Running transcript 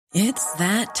It's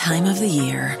that time of the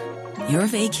year. Your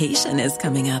vacation is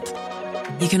coming up.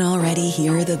 You can already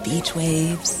hear the beach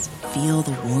waves, feel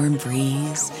the warm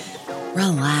breeze,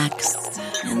 relax,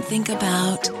 and think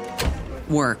about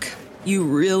work. You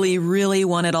really, really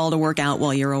want it all to work out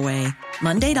while you're away.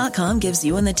 Monday.com gives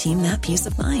you and the team that peace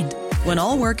of mind. When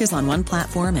all work is on one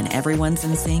platform and everyone's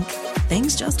in sync,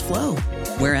 things just flow.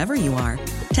 Wherever you are,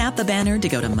 tap the banner to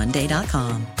go to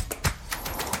Monday.com.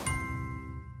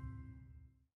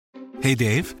 Hey,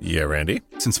 Dave. Yeah, Randy.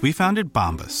 Since we founded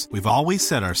Bombas, we've always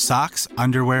said our socks,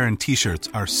 underwear, and T-shirts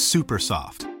are super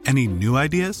soft. Any new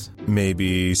ideas?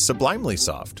 Maybe sublimely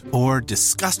soft. Or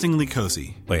disgustingly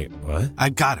cozy. Wait, what?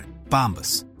 I got it.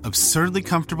 Bombas. Absurdly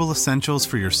comfortable essentials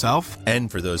for yourself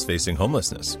and for those facing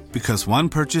homelessness. Because one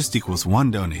purchased equals one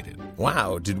donated.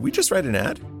 Wow, did we just write an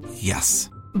ad? Yes.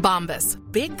 Bombas.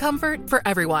 Big comfort for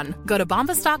everyone. Go to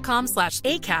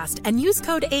bombas.com/ACAST and use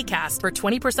code ACAST for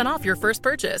 20% off your first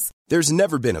purchase. There's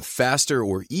never been a faster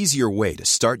or easier way to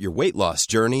start your weight loss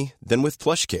journey than with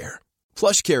PlushCare.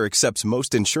 PlushCare accepts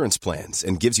most insurance plans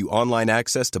and gives you online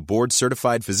access to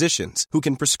board-certified physicians who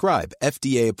can prescribe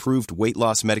FDA-approved weight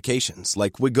loss medications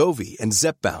like Wegovy and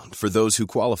Zepbound for those who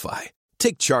qualify.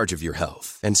 Take charge of your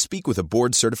health and speak with a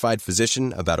board-certified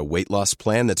physician about a weight loss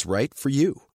plan that's right for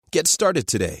you. Get started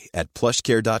today at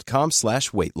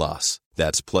plushcare.com/weight loss.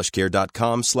 That's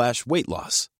plushcare.com/weight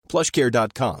loss.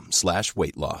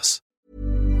 plushcare.com/weight loss.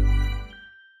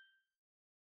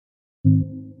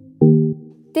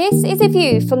 This is a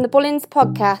view from the Bullins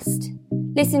podcast.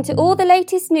 Listen to all the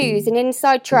latest news and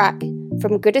inside track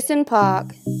from Goodison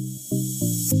Park.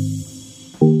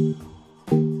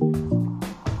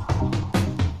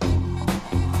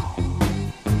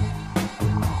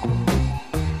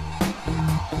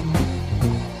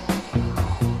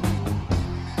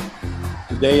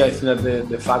 Today, I think that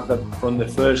the fact that from the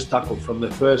first tackle, from the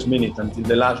first minute until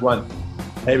the last one,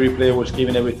 every player was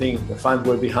giving everything. The fans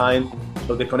were behind.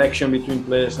 So the connection between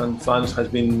players and fans has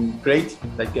been great,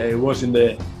 like it was in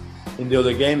the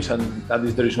other games, and that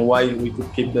is the reason why we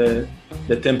could keep the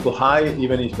tempo high,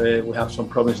 even if we have some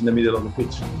problems in the middle of the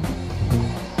pitch.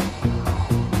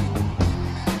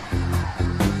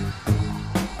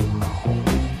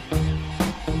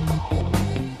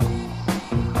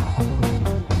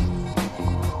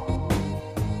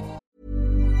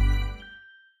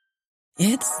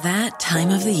 It's that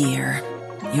time of the year.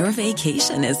 Your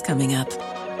vacation is coming up.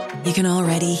 You can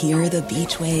already hear the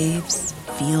beach waves,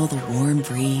 feel the warm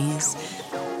breeze,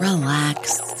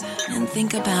 relax, and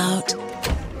think about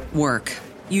work.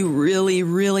 You really,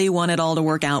 really want it all to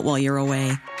work out while you're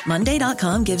away.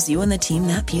 Monday.com gives you and the team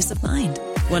that peace of mind.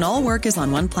 When all work is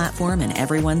on one platform and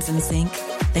everyone's in sync,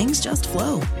 things just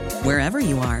flow. Wherever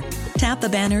you are, tap the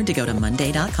banner to go to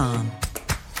Monday.com.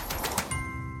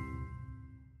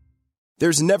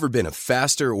 There's never been a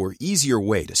faster or easier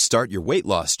way to start your weight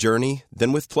loss journey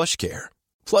than with PlushCare.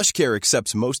 PlushCare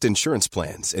accepts most insurance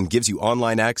plans and gives you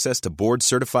online access to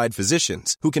board-certified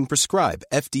physicians who can prescribe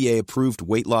FDA-approved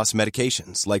weight loss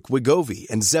medications like Wegovy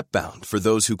and Zepbound for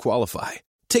those who qualify.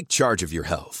 Take charge of your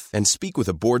health and speak with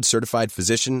a board-certified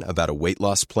physician about a weight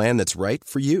loss plan that's right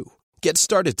for you. Get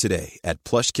started today at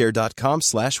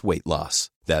plushcare.com/weight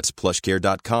loss. That's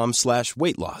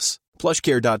plushcare.com/weight loss.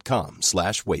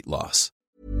 plushcare.com/weight loss.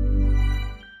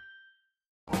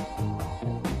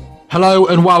 Hello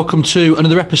and welcome to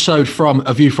another episode from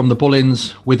A View from the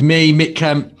Bullins with me, Mick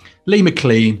Kemp, Lee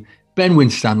McLean, Ben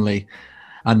Winstanley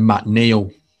and Matt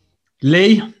Neal.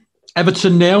 Lee,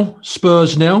 Everton 0,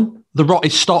 Spurs 0. The rot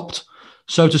is stopped,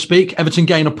 so to speak. Everton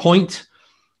gain a point.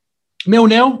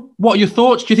 0-0. What are your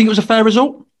thoughts? Do you think it was a fair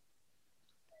result?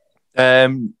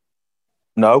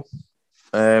 No.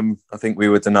 I think we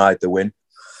were denied the win.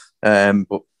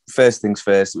 But first things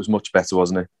first, it was much better,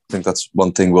 wasn't it? I think that's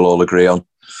one thing we'll all agree on.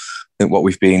 I think what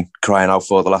we've been crying out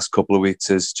for the last couple of weeks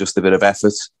is just a bit of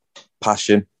effort,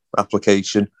 passion,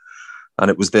 application,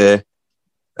 and it was there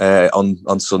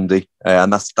on Sunday.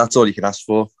 And that's all you can ask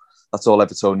for. That's all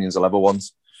Evertonians will ever want.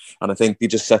 And I think we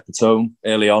just set the tone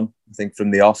early on. I think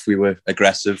from the off, we were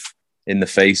aggressive in the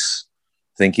face.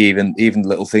 I think even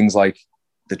little things like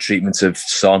the treatment of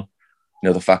Son,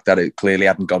 the fact that it clearly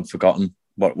hadn't gone forgotten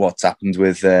what's happened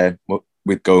with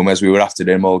Gomez. We were after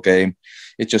him all game.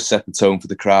 It just set the tone for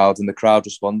the crowd, and the crowd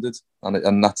responded.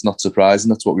 And that's not surprising.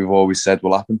 That's what we've always said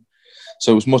will happen.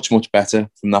 So it was much, much better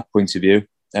from that point of view.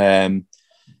 I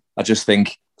just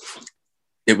think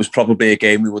it was probably a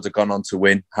game we would have gone on to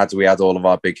win had we had all of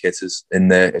our big hitters in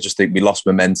there. I just think we lost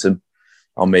momentum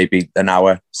on maybe an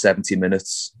hour, 70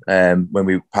 minutes, when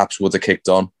we perhaps would have kicked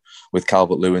on with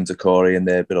Calvert-Lewin, Decore and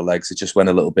their bit of legs. It just went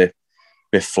a little bit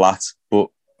flat. But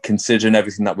considering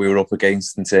everything that we were up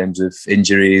against in terms of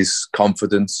injuries,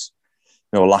 confidence,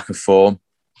 lack of form,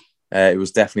 it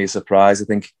was definitely a surprise. I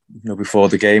think, before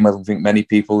the game, I don't think many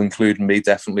people, including me,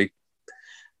 definitely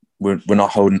we're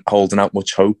not holding out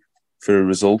much hope for a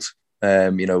result.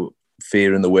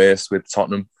 Fearing the worst with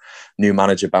Tottenham, new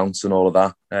manager bounce and all of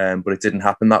that. But it didn't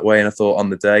happen that way. And I thought on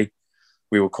the day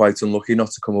we were quite unlucky not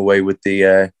to come away with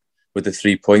the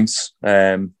 3 points.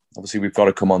 Obviously, we've got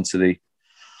to come on to the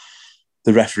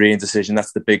refereeing decision.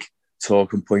 That's the big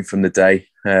talking point from the day.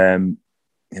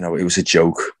 It was a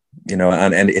joke.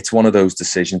 And it's one of those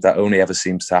decisions that only ever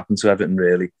seems to happen to Everton.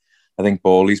 Really, I think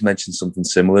Bawley's mentioned something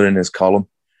similar in his column.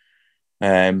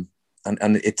 And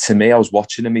to me, I was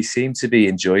watching him. He seemed to be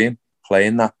enjoying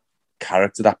playing that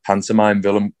character, that pantomime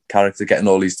villain character, getting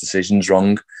all these decisions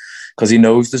wrong, because he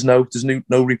knows there's no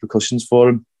repercussions for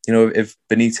him. If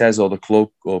Benitez or the club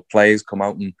or players come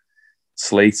out and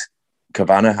slate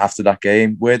Cavani after that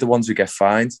game, we're the ones who get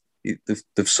fined.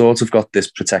 They've sort of got this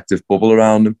protective bubble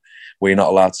around him where you're not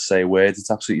allowed to say a word.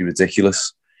 It's absolutely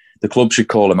ridiculous. The club should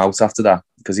call him out after that,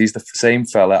 because he's the same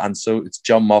fella, and so it's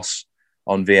John Moss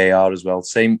on VAR as well.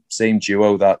 Same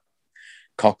duo that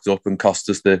cocked up and cost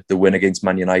us the win against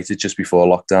Man United just before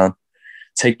lockdown.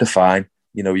 Take the fine.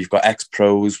 You've got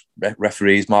ex-pros,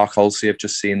 referees, Mark Halsey, I've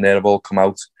just seen there, have all come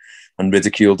out and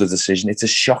ridiculed the decision. It's a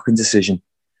shocking decision.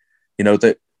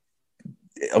 That,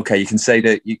 okay, you can say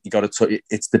that you got to touch.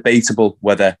 It's debatable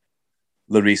whether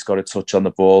Lloris got a touch on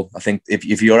the ball. I think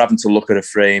if you're having to look at a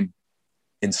frame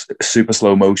in super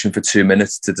slow motion for 2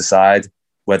 minutes to decide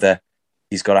whether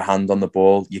he's got a hand on the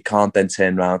ball, you can't then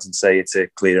turn around and say it's a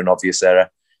clear and obvious error.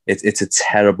 It's a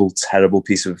terrible, terrible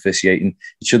piece of officiating.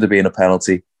 It should have been a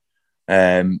penalty.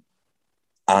 And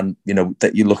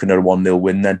that you're looking at a 1-0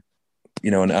 win then,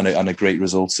 and a great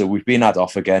result. So we've been had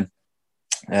off again.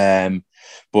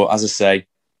 But as I say,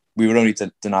 we were only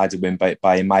denied a win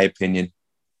by, in my opinion,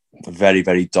 very,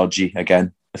 very dodgy,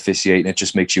 again, officiating. It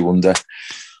just makes you wonder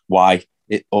why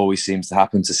it always seems to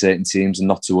happen to certain teams and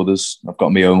not to others. I've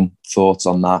got my own thoughts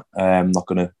on that. I'm not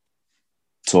going to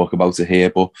talk about it here,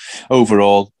 but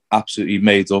overall, absolutely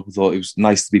made up. I thought it was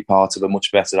nice to be part of a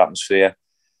much better atmosphere.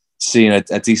 Seeing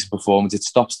a decent performance, it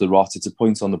stops the rot. It's a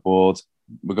point on the board.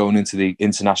 We're going into the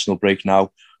international break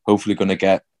now. Hopefully going to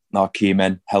get our key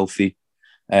men healthy.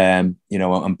 And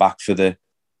back for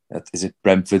is it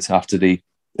Brentford after the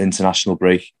international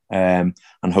break? And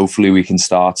hopefully we can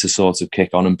start to sort of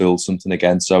kick on and build something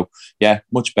again. So yeah,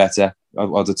 much better. I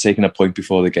would have taken a point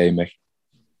before the game, Mick.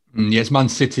 Yeah, it's Man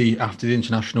City after the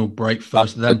international break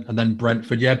first, and then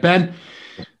Brentford. Yeah, Ben,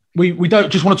 we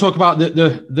don't just want to talk about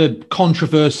the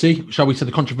controversy, shall we say,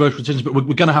 the controversial decisions, but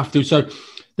we're going to have to. So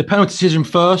the penalty decision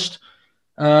first.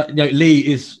 Lee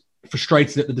is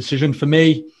frustrated at the decision. For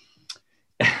me,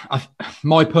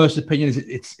 my personal opinion is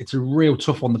it's a real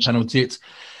tough on the penalty.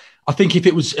 I think if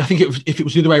it was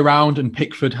the other way around and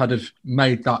Pickford had have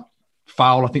made that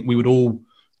foul, I think we would all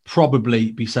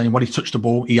probably be saying, well, he's touched the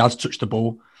ball. He has touched the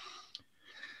ball.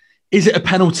 Is it a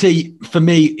penalty? For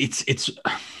me, it's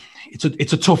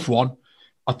a tough one.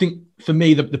 I think for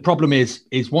me, the problem is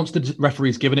once the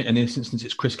referee's given it, in this instance,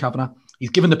 it's Chris Kavanagh,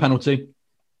 he's given the penalty.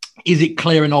 Is it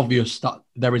clear and obvious that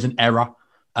there is an error?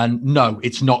 And no,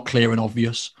 it's not clear and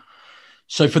obvious.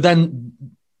 So for then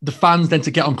the fans then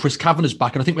to get on Chris Kavanagh's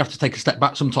back, and I think we have to take a step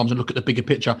back sometimes and look at the bigger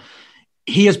picture.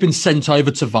 He has been sent over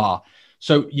to VAR.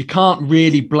 So you can't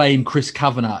really blame Chris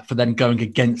Kavanagh for then going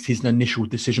against his initial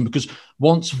decision, because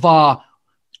once VAR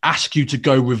ask you to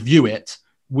go review it,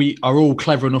 we are all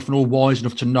clever enough and all wise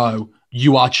enough to know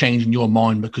you are changing your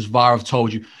mind, because VAR have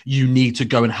told you need to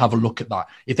go and have a look at that.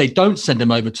 If they don't send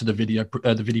him over to the video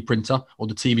printer or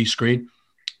the TV screen,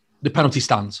 the penalty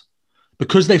stands.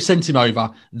 Because they've sent him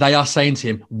over, they are saying to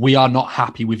him, we are not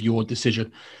happy with your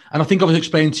decision. And I think I was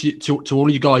explaining to all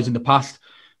of you guys in the past,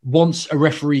 once a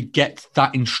referee gets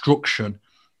that instruction,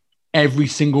 every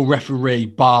single referee,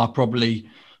 bar probably,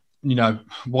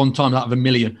 one time out of a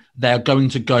million, they're going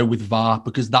to go with VAR,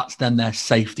 because that's then their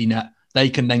safety net. They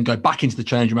can then go back into the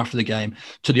change room after the game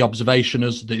to the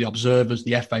observers,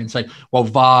 the FA, and say, well,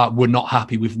 VAR were not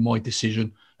happy with my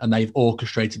decision and they've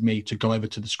orchestrated me to go over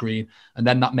to the screen. And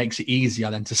then that makes it easier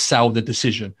then to sell the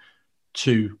decision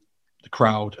to the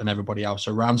crowd and everybody else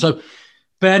around. So,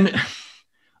 Ben,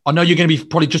 I know you're going to be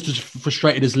probably just as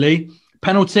frustrated as Lee.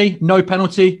 Penalty, no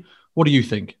penalty. What do you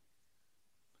think?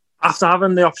 After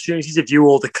having the opportunity to view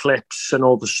all the clips and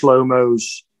all the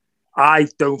slow-mos, I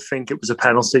don't think it was a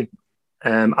penalty.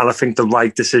 And I think the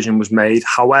right decision was made.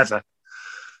 However,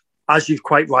 as you've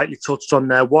quite rightly touched on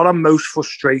there, what I'm most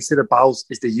frustrated about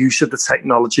is the use of the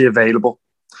technology available.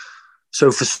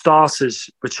 So for starters,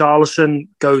 Richarlison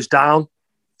goes down.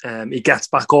 He gets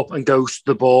back up and goes to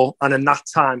the ball. And in that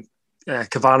time,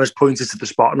 Cavana's pointed to the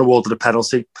spot and awarded a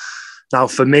penalty. Now,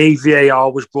 for me,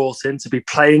 VAR was brought in to be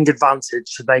playing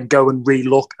advantage to then go and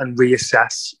re-look and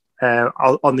reassess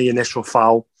on the initial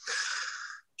foul.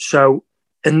 So,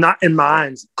 in that in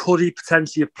mind, could he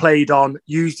potentially have played on,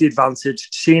 used the advantage,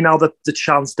 seen how the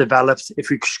chance developed, if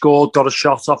he scored, got a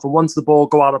shot off, and once the ball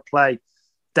go out of play,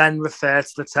 then refer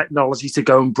to the technology to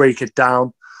go and break it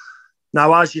down.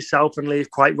 Now, as yourself and Lee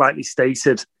have quite rightly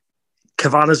stated,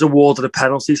 Cavana's awarded a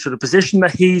penalty. So the position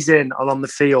that he's in and on the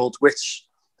field, which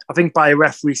I think by a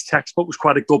referee's textbook was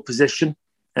quite a good position.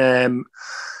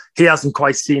 He hasn't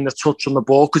quite seen the touch on the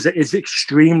ball because it is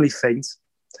extremely faint.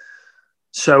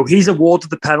 So he's awarded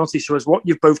the penalty. So as what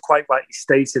you've both quite rightly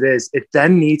stated is, it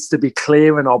then needs to be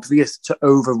clear and obvious to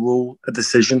overrule a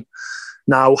decision.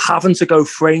 Now, having to go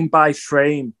frame by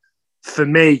frame, for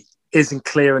me, isn't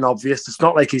clear and obvious. It's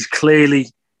not like he's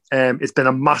clearly, it's been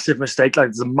a massive mistake, like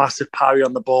there's a massive parry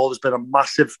on the ball, there's been a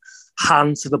massive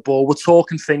hand to the ball. We're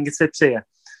talking fingertips here.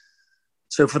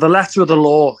 So for the letter of the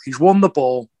law, he's won the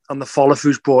ball and the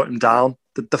follow-through's brought him down.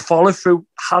 The follow-through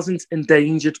hasn't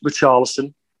endangered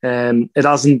Richarlison. It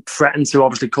hasn't threatened to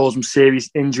obviously cause him serious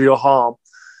injury or harm.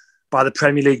 By the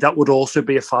Premier League, that would also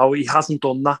be a foul. He hasn't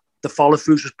done that. The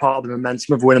follow-through is just part of the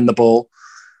momentum of winning the ball.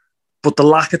 But the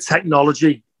lack of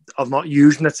technology, of not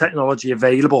using the technology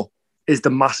available, is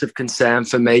the massive concern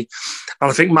for me.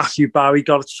 And I think Matthew Barry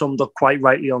got it summed up quite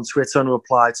rightly on Twitter and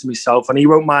replied to myself, and he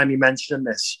won't mind me mentioning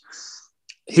this.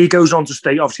 He goes on to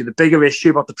state, obviously, the bigger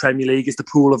issue about the Premier League is the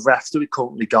pool of refs that we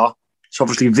currently got. So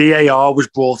obviously VAR was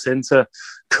brought in to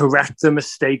correct the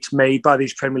mistakes made by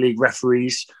these Premier League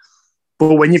referees.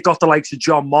 But when you've got the likes of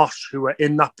John Moss, who are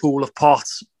in that pool of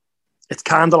pots, it's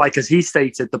kind of like, as he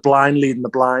stated, the blind leading the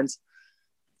blind.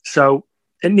 So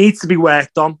it needs to be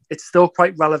worked on. It's still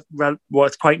quite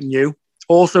it's quite new.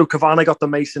 Also, Cavani got the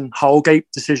Mason Holgate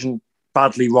decision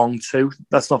badly wrong too.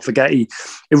 Let's not forget he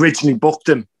originally booked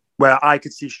him, where I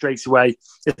could see straight away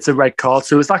it's a red card.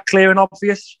 So is that clear and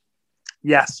obvious?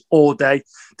 Yes, all day.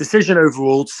 Decision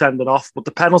overruled, sending off. But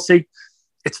the penalty,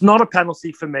 it's not a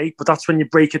penalty for me, but that's when you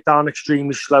break it down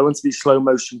extremely slow into these slow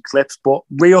motion clips. But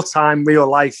real time, real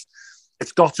life,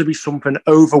 it's got to be something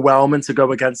overwhelming to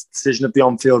go against the decision of the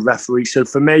on-field referee. So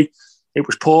for me, it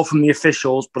was poor from the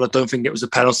officials, but I don't think it was a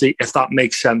penalty, if that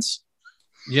makes sense.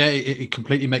 Yeah, it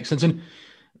completely makes sense. And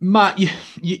Matt,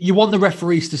 you want the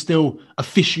referees to still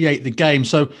officiate the game.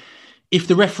 So if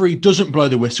the referee doesn't blow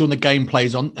the whistle and the game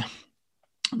plays on,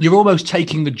 you're almost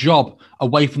taking the job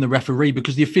away from the referee,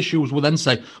 because the officials will then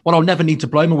say, well, I'll never need to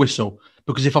blow my whistle,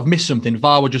 because if I've missed something,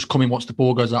 VAR will just come in once the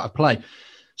ball goes out of play.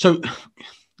 So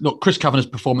look, Chris Kavanagh's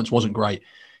performance wasn't great.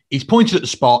 He's pointed at the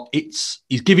spot. He's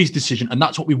given his decision, and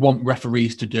that's what we want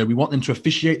referees to do. We want them to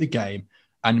officiate the game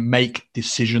and make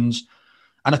decisions.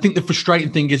 And I think the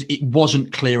frustrating thing is it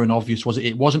wasn't clear and obvious, was it?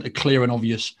 It wasn't a clear and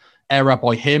obvious error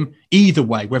by him. Either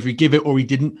way, whether he give it or he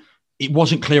didn't, it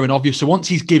wasn't clear and obvious. So once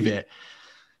he's give it,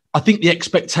 I think the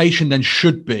expectation then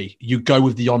should be you go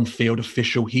with the on-field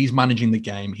official. He's managing the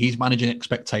game. He's managing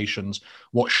expectations.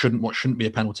 What shouldn't be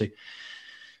a penalty.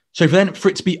 So for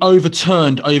it to be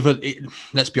overturned over,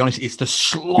 let's be honest, it's the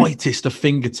slightest of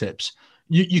fingertips.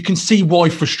 You can see why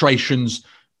frustrations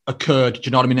occurred, do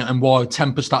you know what I mean? And why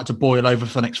temper started to boil over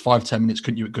for the next 5-10 minutes,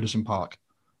 couldn't you, at Goodison Park?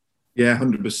 Yeah,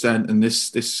 100%. And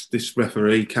this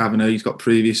referee, Kavanagh, he's got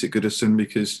previous at Goodison,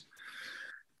 because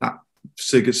that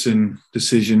Sigurdsson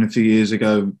decision a few years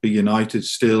ago, be United,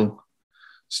 still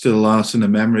lasts in the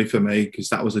memory for me, because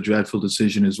that was a dreadful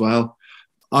decision as well.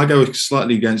 I go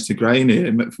slightly against the grain here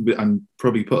and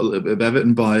probably put a little bit of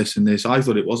Everton bias in this. I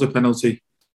thought it was a penalty.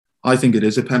 I think it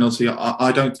is a penalty.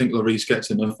 I don't think Lloris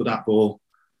gets enough of that ball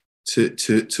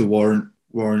to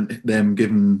warrant them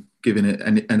giving it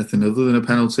anything other than a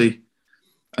penalty.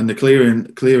 And the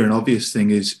clear and obvious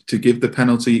thing is to give the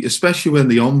penalty, especially when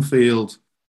the on-field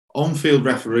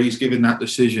referee's giving that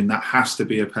decision. That has to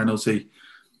be a penalty.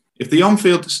 If the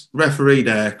on-field referee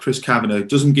there, Chris Kavanagh,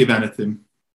 doesn't give anything,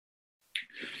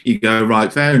 you go,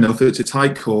 right, fair enough, it's a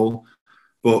tight call,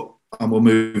 and we'll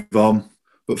move on.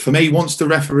 But for me, once the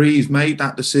referee's made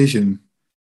that decision,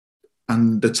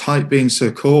 and the tight being so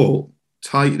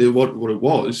tight, what it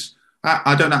was,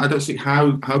 I don't know. I don't see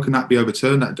how can that be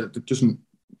overturned. That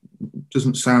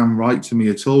doesn't sound right to me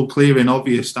at all. Clear and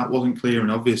obvious. That wasn't clear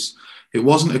and obvious. It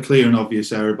wasn't a clear and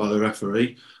obvious error by the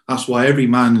referee. That's why every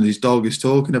man and his dog is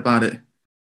talking about it.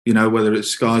 You know, whether it's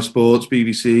Sky Sports,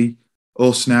 BBC,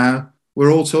 or Snow,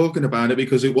 we're all talking about it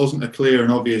because it wasn't a clear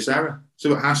and obvious error.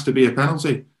 So it has to be a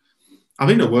penalty. I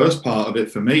think the worst part of it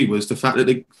for me was the fact that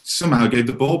they somehow gave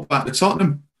the ball back to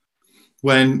Tottenham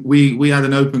when we had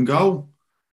an open goal.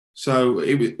 So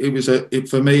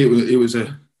for me it was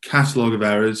a catalogue of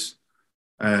errors.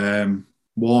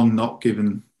 One, not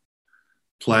given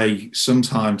play some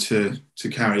time to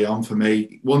carry on for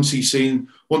me. Once he sees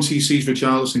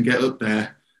Richarlison get up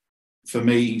there, for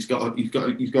me he's got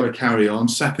to carry on.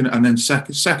 Second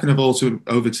of all, to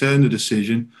overturn the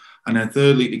decision, and then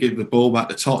thirdly to give the ball back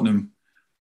to Tottenham.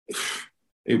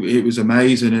 It was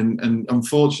amazing, and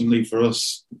unfortunately for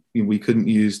us, we couldn't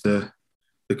use the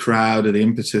crowd or the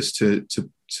impetus to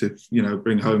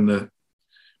bring home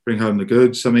the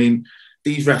goods. I mean,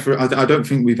 these referees, I don't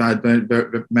think we've had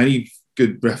many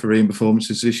good refereeing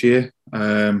performances this year.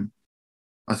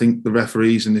 I think the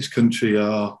referees in this country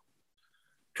are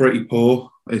pretty poor.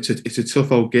 It's a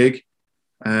tough old gig,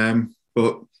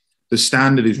 but the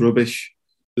standard is rubbish.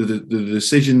 The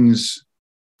decisions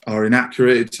are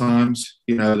inaccurate at times.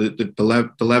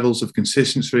 The levels of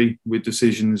consistency with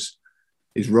decisions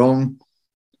is wrong.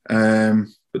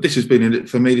 But this has been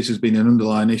an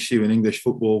underlying issue in English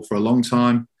football for a long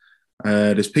time.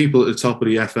 There's people at the top of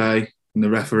the FA and the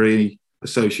referee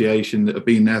association that have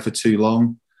been there for too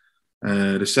long.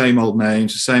 The same old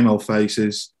names, the same old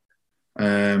faces.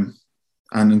 And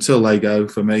until they go,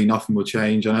 for me, nothing will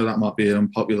change. I know that might be an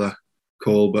unpopular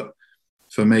call, but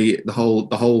for me, the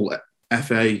whole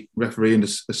FA refereeing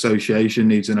association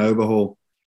needs an overhaul.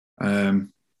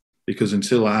 Because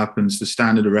until that happens, the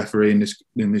standard of refereeing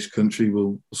in this country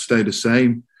will stay the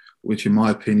same, which, in my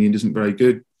opinion, isn't very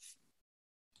good.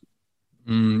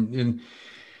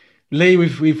 Lee,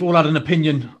 we've all had an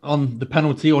opinion on the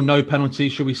penalty or no penalty,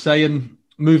 shall we say? And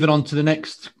moving on to the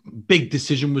next big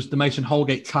decision was the Mason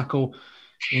Holgate tackle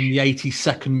in the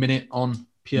 82nd minute on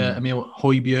Pierre-Emile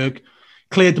Højbjerg.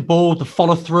 Cleared the ball, the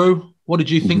follow through. What did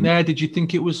you think there? Did you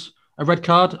think it was a red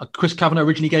card? Chris Kavanagh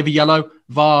originally gave a yellow.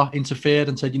 VAR interfered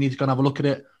and said, you need to go and have a look at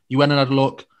it. You went and had a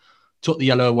look, took the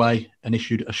yellow away and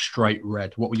issued a straight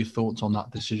red. What were your thoughts on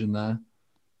that decision there?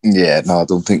 Yeah, no, I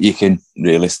don't think you can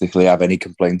realistically have any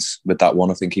complaints with that one.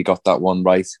 I think he got that one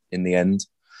right in the end.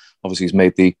 Obviously, he's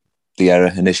made the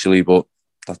error initially, but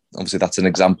that's an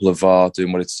example of VAR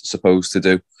doing what it's supposed to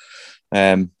do.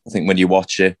 I think when you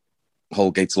watch it,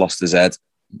 Holgate's lost his head.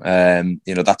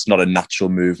 That's not a natural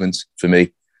movement for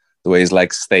me. The way his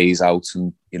leg stays out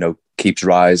and, keeps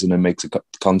rising and makes a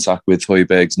contact with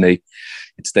Højbjerg's knee.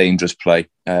 It's dangerous play.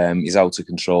 He's out of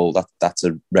control. That's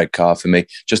a red card for me.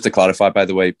 Just to clarify, by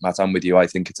the way, Matt, I'm with you. I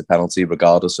think it's a penalty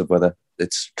regardless of whether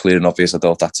it's clear and obvious. I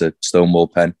thought that's a stonewall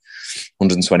pen.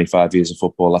 125 years of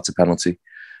football, that's a penalty.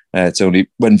 It's only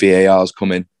when VAR's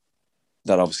come in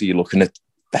that obviously you're looking at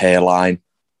the hairline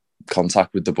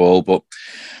contact with the ball. But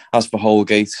as for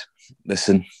Holgate,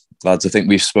 listen, lads, I think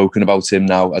we've spoken about him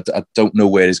now. I don't know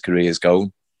where his career is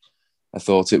going. I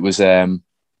thought it was,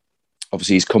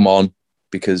 obviously he's come on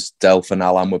because Delph and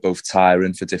Alan were both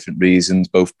tiring for different reasons,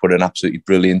 both put an absolutely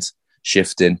brilliant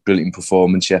shift in, brilliant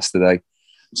performance yesterday.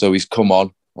 So he's come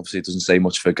on. Obviously it doesn't say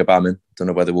much for Gabamin. Don't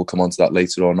know whether we'll come on to that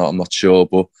later or not. I'm not sure,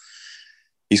 but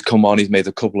he's come on. He's made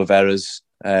a couple of errors.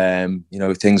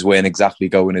 Things weren't exactly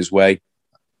going his way.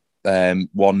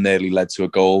 One nearly led to a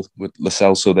goal with Lo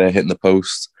Celso there hitting the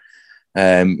post.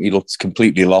 He looked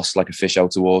completely lost, like a fish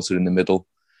out of water in the middle.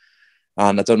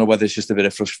 And I don't know whether it's just a bit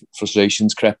of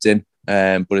frustrations crept in,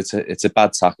 but it's a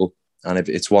bad tackle. And if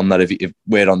it's one that if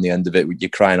we're on the end of it, you're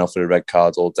crying off for a red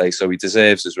card all day. So he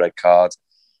deserves his red card.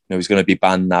 He's going to be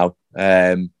banned now.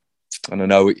 And I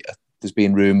know there's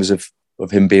been rumours of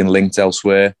him being linked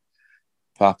elsewhere,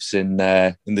 perhaps in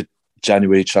the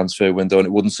January transfer window. And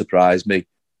it wouldn't surprise me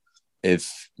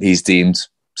if he's deemed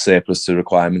surplus to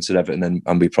requirements at Everton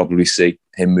and we probably see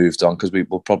him moved on, because we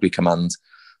will probably command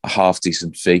a half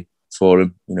decent fee for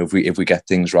him, if we get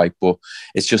things right. But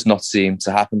it's just not seemed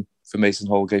to happen for Mason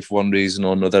Holgate for one reason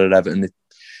or another at Everton.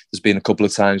 There's been a couple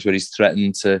of times where he's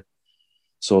threatened to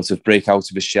sort of break out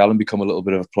of his shell and become a little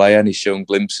bit of a player, and he's shown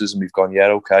glimpses and we've gone,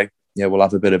 we'll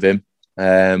have a bit of him.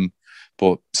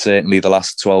 But certainly the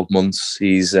last 12 months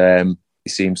he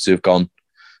seems to have gone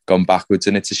backwards,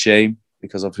 and it's a shame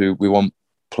because of who we want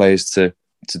players to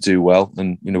do well,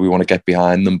 and we want to get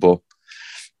behind them, but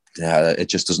it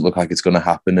just doesn't look like it's going to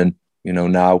happen. And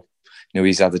now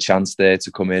he's had the chance there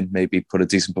to come in, maybe put a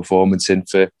decent performance in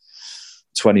for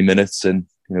 20 minutes, and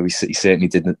he certainly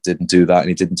didn't do that, and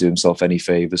he didn't do himself any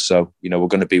favours. So we're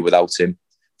going to be without him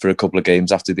for a couple of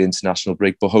games after the international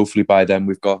break, but hopefully by then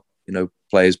we've got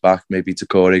players back, maybe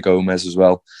Takori Gomez as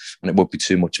well, and it won't be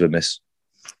too much of a miss.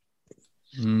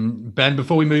 Ben,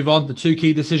 before we move on, the two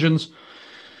key decisions.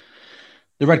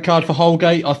 The red card for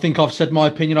Holgate, I think I've said my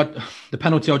opinion. The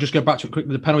penalty, I'll just go back to it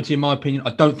quickly. The penalty, in my opinion, I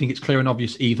don't think it's clear and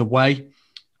obvious either way.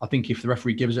 I think if the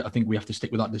referee gives it, I think we have to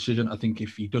stick with that decision. I think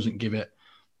if he doesn't give it,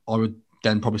 I would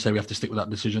then probably say we have to stick with that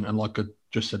decision. And like I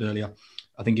just said earlier,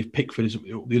 I think if Pickford is at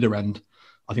the other end,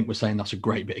 I think we're saying that's a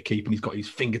great bit of keeping. He's got his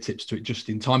fingertips to it just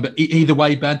in time. But either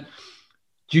way, Ben,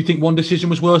 do you think one decision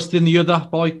was worse than the other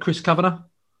by Chris Kavanagh?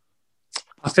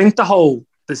 I think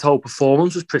this whole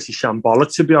performance was pretty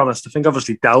shambolic, to be honest. I think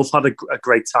obviously Delph had a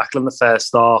great tackle in the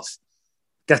first half,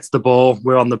 gets the ball,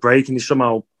 we're on the break, and he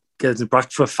somehow gets it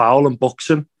back for a foul and books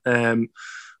him.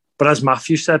 But as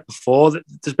Matthew said before,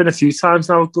 there's been a few times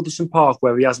now at Goodison Park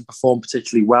where he hasn't performed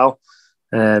particularly well.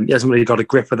 He hasn't really got a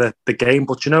grip of the game.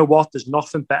 But you know what? There's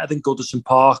nothing better than Goodison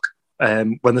Park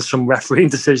when there's some refereeing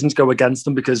decisions go against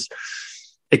them, because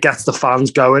it gets the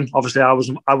fans going. Obviously, I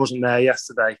wasn't there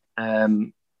yesterday,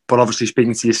 but obviously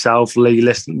speaking to yourself, Lee,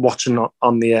 watching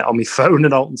on my phone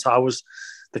at Alton Towers,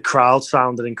 the crowd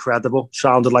sounded incredible.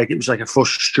 Sounded like it was like a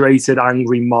frustrated,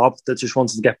 angry mob that just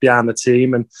wanted to get behind the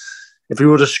team. And if we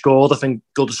would have scored, I think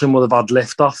Goodison would have had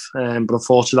liftoff, but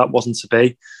unfortunately that wasn't to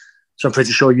be. So I'm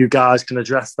pretty sure you guys can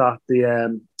address that,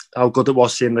 how good it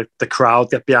was seeing the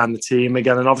crowd get behind the team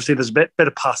again. And obviously there's a bit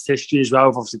of past history as well,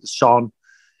 obviously the Son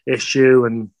issue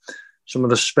and some of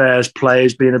the Spurs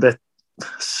players being a bit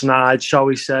snide, shall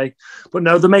we say. But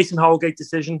no, the Mason Holgate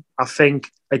decision, I think,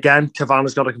 again,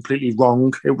 Cavanagh's got it completely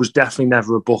wrong. It was definitely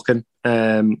never a booking.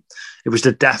 It was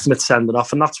the definite sending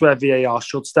off, and that's where VAR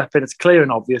should step in. It's clear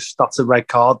and obvious that's a red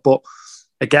card, but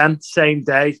again, same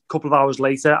day, a couple of hours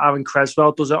later, Aaron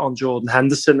Creswell does it on Jordan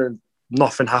Henderson and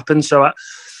nothing happens. So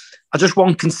I just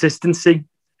want consistency.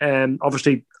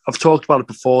 Obviously, I've talked about it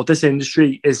before. This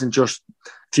industry isn't just a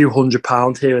few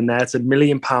 £100 here and there. It's £1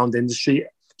 million industry.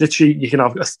 Literally, you can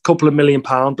have a couple of £1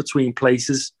 million between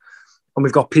places. And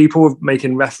we've got people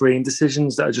making refereeing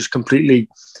decisions that are just completely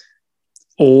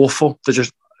awful. They're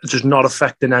just not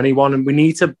affecting anyone. And we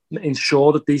need to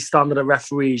ensure that these standard of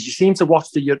referees, you seem to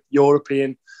watch the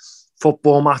European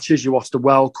football matches, you watch the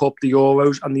World Cup, the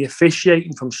Euros, and the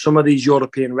officiating from some of these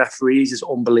European referees is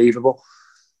unbelievable.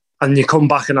 And you come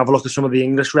back and have a look at some of the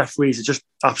English referees, are just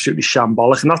absolutely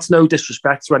shambolic. And that's no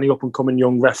disrespect to any up-and-coming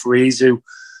young referees who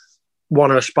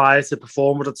want to aspire to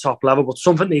perform at a top level, but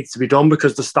something needs to be done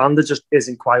because the standard just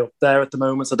isn't quite up there at the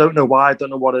moment. I don't know why, I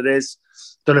don't know what it is.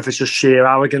 Don't know if it's just sheer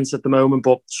arrogance at the moment,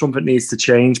 but something needs to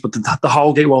change. But the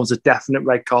Holgate one was a definite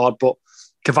red card, but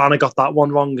Kavanagh got that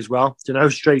one wrong as well,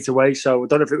 straight away. So I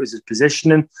don't know if it was his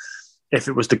positioning, if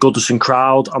it was the Goodison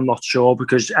crowd, I'm not sure,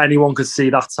 because anyone could see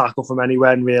that tackle from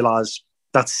anywhere and realise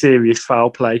that's serious foul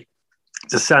play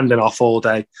to send it off all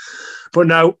day. But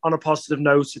no, on a positive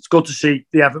note, it's good to see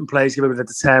the Everton players give a bit of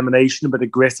determination, a bit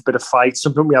of grit, a bit of fight,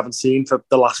 something we haven't seen for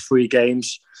the last 3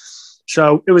 games.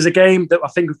 So it was a game that I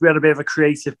think if we had a bit of a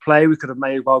creative play, we could have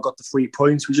may well got the 3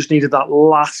 points. We just needed that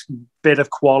last bit of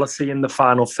quality in the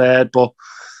final third. But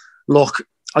look,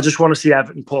 I just want to see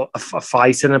Everton put a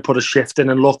fight in and put a shift in.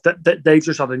 And look, they've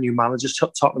just had a new manager,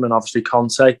 Tottenham, and obviously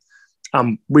Conte.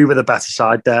 We were the better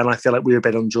side there, and I feel like we were a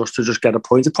bit unjust to just get a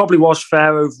point. It probably was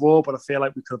fair overall, but I feel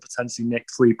like we could have potentially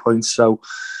nicked 3 points. So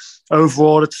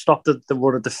overall, it stopped the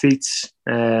run of defeats,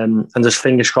 and just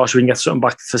fingers crossed we can get something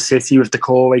back for City with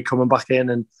Decore coming back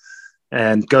in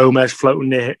and Gomez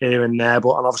floating here and there.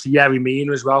 But and obviously Yerry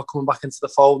Mina as well coming back into the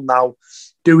fold. Now,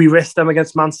 do we risk them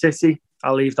against Man City?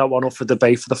 I'll leave that one up for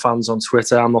debate for the fans on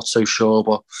Twitter. I'm not so sure,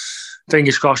 but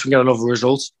fingers crossed we can get another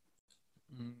result.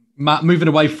 Matt, moving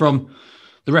away from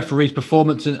the referee's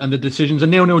performance and the decisions, a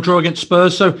 0-0 draw against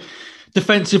Spurs. So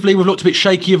defensively, we've looked a bit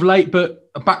shaky of late,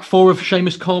 but a back four of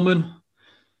Seamus Coleman,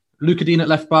 Luca Dean at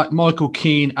left back, Michael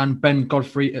Keane and Ben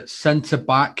Godfrey at centre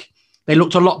back. They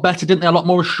looked a lot better, didn't they? A lot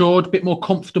more assured, a bit more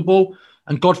comfortable.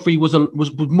 And Godfrey was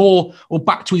more, or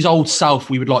back to his old self,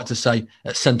 we would like to say,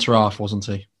 at centre half, wasn't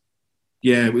he?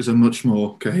 Yeah, it was a much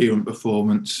more coherent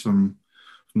performance from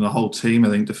the whole team, I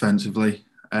think, defensively.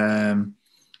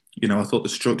 I thought the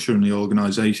structure and the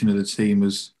organisation of the team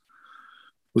was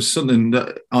something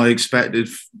that I expected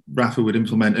Rafa would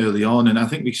implement early on, and I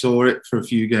think we saw it for a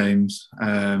few games.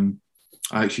 I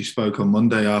actually spoke on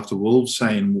Monday after Wolves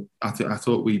saying I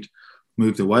thought we'd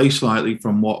moved away slightly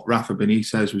from what Rafa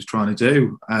Benitez was trying to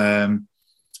do, and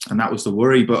that was the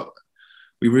worry. But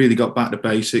we really got back to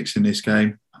basics in this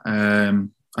game. Had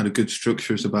a good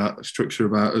structure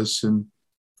about us, and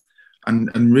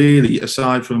really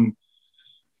aside from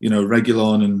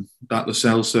Reguilon and that Lo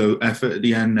Celso effort at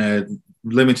the end,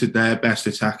 limited their best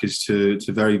attackers to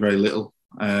very, very little.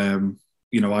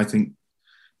 I think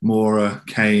Moura,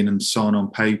 Kane and Son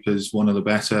on paper is one of the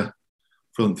better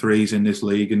front threes in this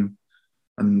league,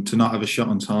 and to not have a shot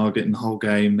on target in the whole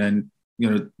game, then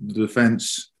the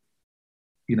defence,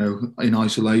 in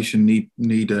isolation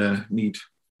need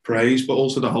praise, but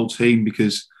also the whole team,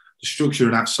 because the structure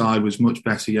of that side was much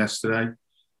better yesterday.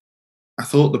 I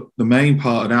thought the main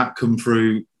part of that come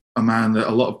through a man that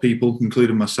a lot of people,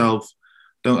 including myself,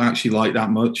 don't actually like that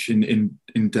much in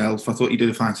Delph. I thought he did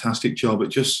a fantastic job at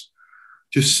just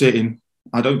sitting.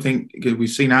 I don't think we've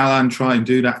seen Alan try and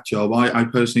do that job. I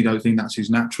personally don't think that's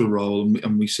his natural role.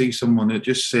 And we see someone that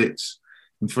just sits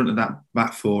in front of that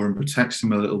back four and protects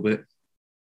him a little bit.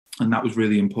 And that was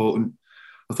really important.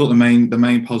 I thought the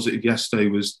main positive yesterday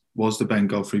was the Ben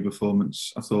Godfrey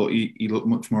performance. I thought he looked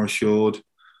much more assured,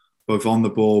 both on the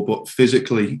ball, but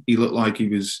physically he looked like he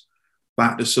was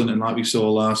back to something like we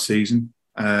saw last season.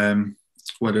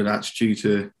 Whether that's due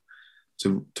to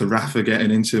Rafa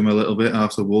getting into him a little bit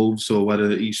after Wolves, or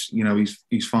whether he's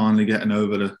finally getting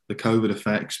over the COVID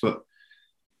effects, but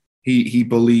he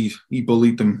bullied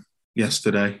them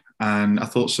yesterday, and I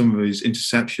thought some of his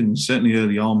interceptions, certainly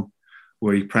early on,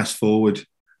 where he pressed forward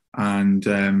and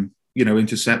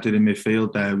intercepted in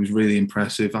midfield there, was really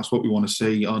impressive. That's what we want to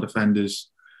see, our defenders,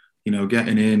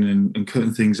 getting in and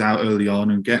cutting things out early on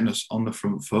and getting us on the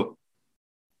front foot.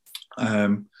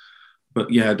 But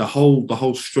yeah, the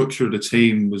whole structure of the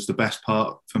team was the best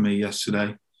part for me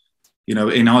yesterday.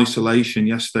 In isolation,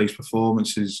 yesterday's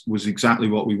performances was exactly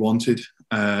what we wanted.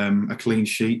 A clean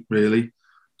sheet, really, to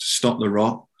stop the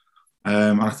rot.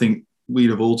 I think we'd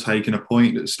have all taken a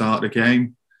point at the start of the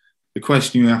game. The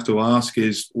question you have to ask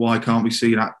is, why can't we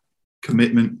see that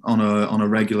commitment on a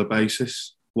regular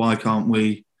basis? Why can't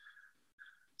we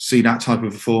see that type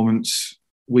of performance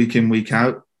week in, week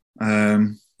out?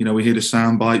 We hear the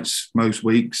sound bites most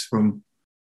weeks from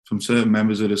certain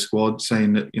members of the squad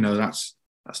saying that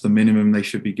that's the minimum they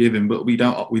should be given, but we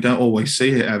don't always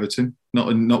see it at Everton.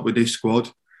 Not with this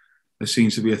squad. There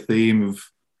seems to be a theme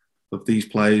of these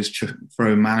players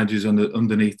throwing managers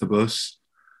underneath the bus.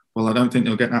 Well, I don't think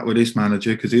they'll get that with this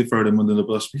manager, because he'll throw them under the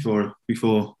bus before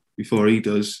he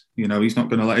does. He's not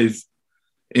going to let his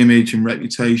image and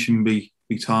reputation be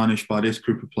tarnished by this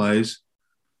group of players.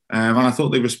 And I thought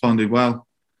they responded well.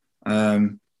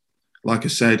 Like I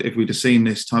said, if we'd have seen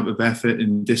this type of effort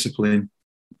and discipline,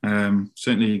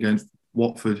 certainly against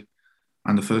Watford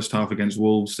and the first half against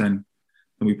Wolves, then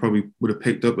we probably would have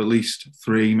picked up at least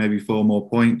 3, maybe 4 more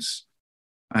points.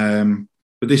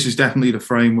 But this is definitely the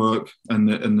framework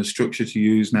and the structure to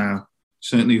use now,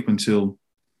 certainly up until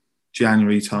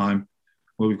January time,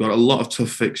 where we've got a lot of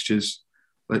tough fixtures.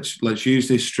 Let's use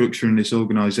this structure and this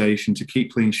organisation to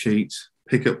keep clean sheets,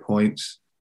 pick up points.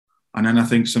 And then I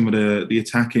think some of the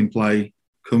attacking play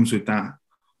comes with that.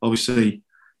 Obviously,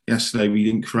 yesterday we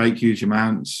didn't create huge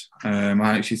amounts. I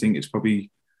actually think it's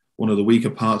probably one of the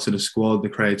weaker parts of the squad, the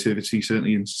creativity,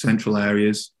 certainly in central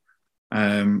areas.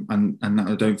 And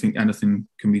I don't think anything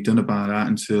can be done about that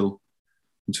until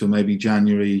maybe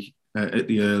January at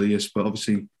the earliest, but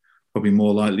obviously probably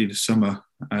more likely the summer.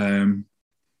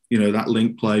 That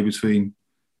link play between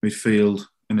midfield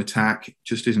and attack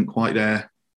just isn't quite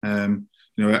there.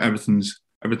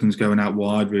 Everything's going out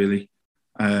wide, really,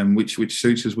 which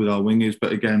suits us with our wingers.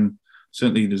 But again,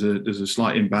 certainly there's a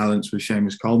slight imbalance with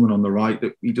Seamus Coleman on the right,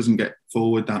 that he doesn't get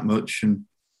forward that much, and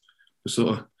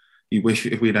you wish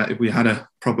if we had a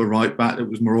proper right back that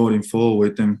was marauding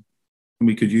forward, then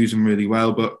we could use him really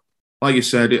well. But like you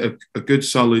said, a good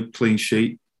solid clean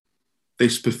sheet.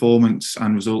 This performance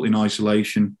and result in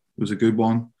isolation was a good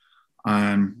one.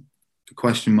 The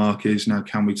question mark is now,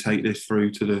 can we take this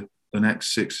through to the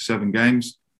next 6 or 7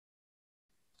 games?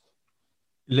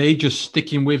 Lee, just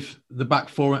sticking with the back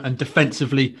four and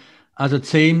defensively as a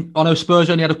team. I know Spurs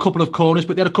only had a couple of corners,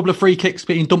 but they had a couple of free kicks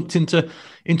being dumped into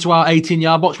our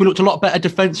 18-yard box. We looked a lot better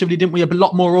defensively, didn't we? A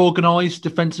lot more organised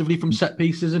defensively from set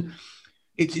pieces, and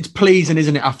it's pleasing,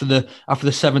 isn't it? After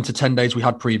the 7 to 10 days we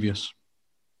had previous.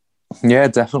 Yeah,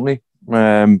 definitely.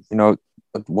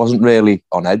 It wasn't really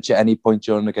on edge at any point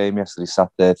during the game yesterday. Sat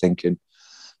there thinking,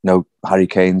 Harry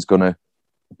Kane's gonna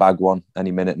bag one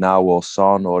any minute now, or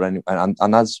Son, or any,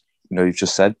 and as you've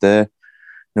just said there,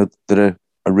 they're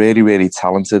a really, really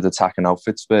talented attacking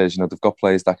outfit, Spurs. They've got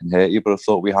players that can hurt you, but I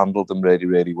thought we handled them really,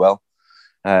 really well.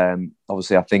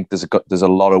 Obviously, I think there's a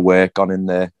lot of work gone in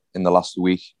there in the last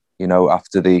week.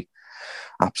 After the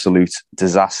absolute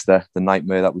disaster, the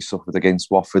nightmare that we suffered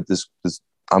against Watford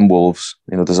and Wolves,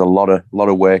 there's a lot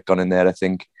of work gone in there, I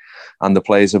think, and the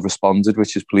players have responded,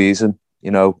 which is pleasing.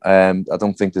 I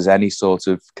don't think there's any sort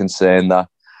of concern that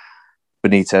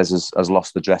Benitez has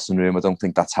lost the dressing room. I don't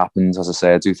think that's happened. As I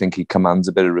say, I do think he commands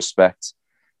a bit of respect.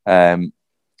 And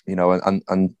I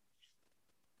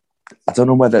don't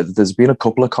know whether there's been a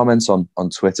couple of comments on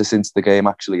Twitter since the game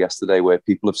actually yesterday, where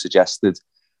people have suggested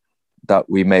that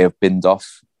we may have binned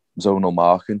off zonal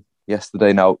marking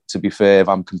yesterday. Now, to be fair, if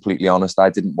I'm completely honest, I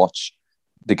didn't watch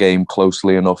the game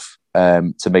closely enough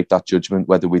to make that judgment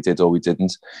whether we did or we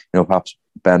didn't. Perhaps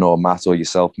Ben or Matt or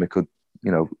yourself, Mick, could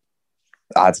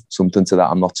add something to that.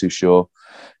 I'm not too sure,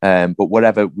 but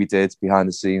whatever we did behind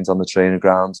the scenes on the training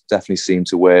ground definitely seemed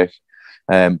to work.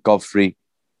 Godfrey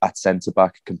at centre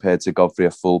back compared to Godfrey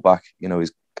at full back,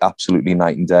 is absolutely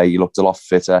night and day. He looked a lot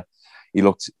fitter. He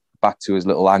looked back to his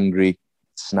little angry,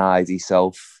 snidey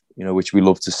self, which we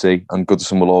love to see, and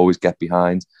Goodison will always get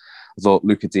behind. I thought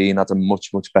Luca Dean had a much,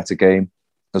 much better game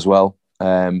as well.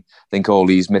 I think all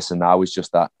he's missing now is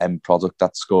just that end product,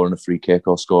 that scoring a free kick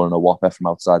or scoring a whopper from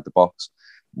outside the box.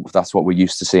 That's what we're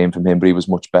used to seeing from him, but he was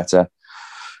much better.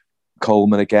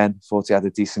 Coleman again, thought he had a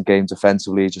decent game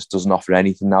defensively. He just doesn't offer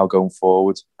anything now going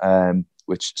forward,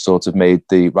 which sort of made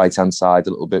the right-hand side a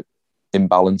little bit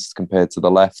imbalanced compared to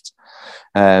the left.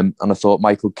 And I thought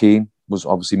Michael Keane was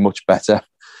obviously much better.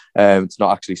 It's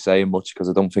not actually saying much because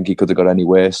I don't think he could have got any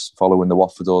worse following the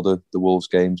Watford or the Wolves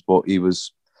games, but he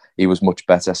was much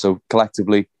better. So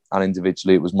collectively and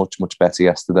individually, it was much, much better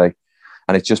yesterday.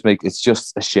 And it's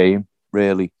just a shame,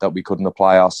 really, that we couldn't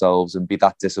apply ourselves and be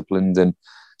that disciplined and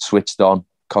switched on,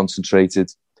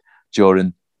 concentrated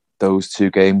during those two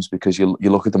games, because you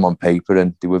look at them on paper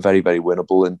and they were very, very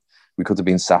winnable, and we could have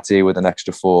been sat here with an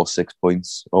extra 4 or 6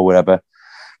 points or whatever.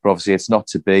 But obviously it's not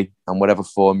to be, and whatever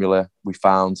formula we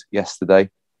found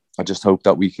yesterday, I just hope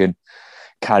that we can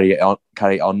carry it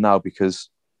on now, because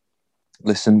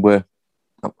listen, we're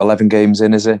 11 games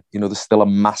in, is it? There's still a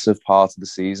massive part of the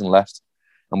season left,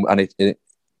 and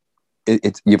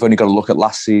you've only got to look at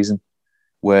last season,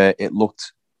 where it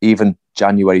looked, even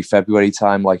January, February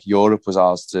time, like Europe was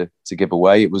ours to give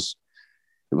away. It was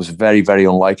very, very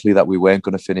unlikely that we weren't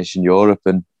going to finish in Europe,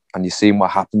 and you've seen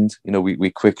what happened. We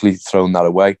quickly thrown that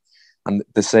away, and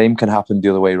the same can happen the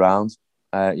other way around.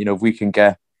 If we can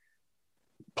get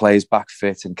players back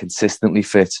fit and consistently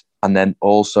fit, and then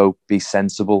also be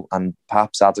sensible and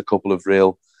perhaps add a couple of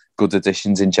real good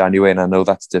additions in January, and I know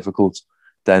that's difficult,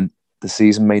 then the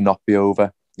season may not be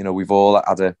over. We've all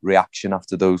had a reaction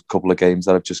after those couple of games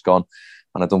that have just gone,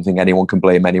 and I don't think anyone can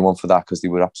blame anyone for that, because they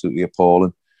were absolutely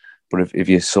appalling. But if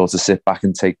you sort of sit back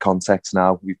and take context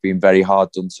now, we've been very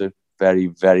hard done to, very,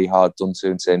 very hard done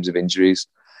to in terms of injuries.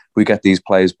 We get these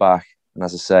players back, and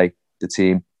as I say, the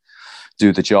team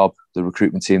do the job, the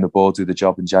recruitment team, the board do the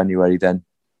job in January, then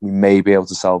we may be able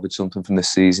to salvage something from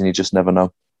this season. You just never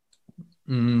know.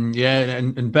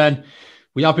 And Ben,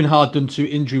 we have been hard done to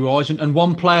injury-wise, and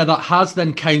one player that has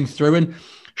then came through and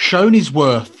shown his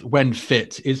worth when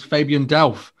fit is Fabian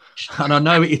Delph. And I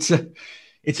know it's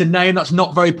a name that's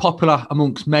not very popular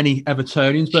amongst many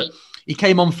Evertonians, but he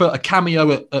came on for a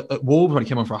cameo at Wolves, when he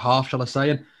came on for a half, shall I say,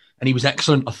 and he was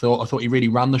excellent. I thought he really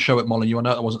ran the show at Molineux. I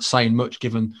know that wasn't saying much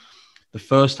given the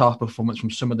first half performance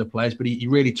from some of the players, but he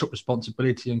really took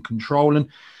responsibility and control. And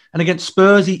against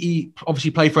Spurs, he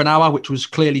obviously played for an hour, which was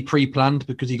clearly pre-planned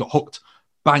because he got hooked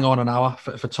bang on an hour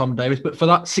for Tom Davies. But for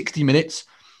that 60 minutes,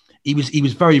 he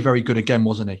was very, very good again,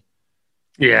 wasn't he?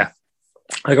 Yeah.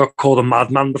 I got called a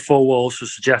madman before Wolves for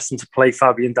suggesting to play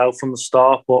Fabian Delph from the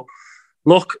start. But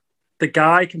look, the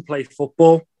guy can play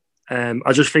football.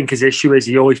 I just think his issue is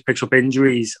he always picks up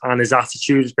injuries, and his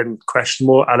attitude has been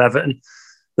questionable at Everton.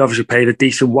 We obviously paid a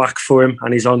decent whack for him,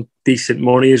 and he's on decent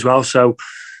money as well. So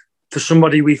for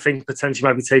somebody we think potentially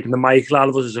might be taking the Michael out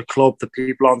of us as a club, the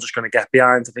people aren't just going to get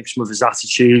behind. I think some of his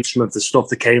attitude, some of the stuff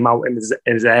that came out in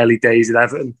his early days at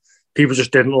Everton, people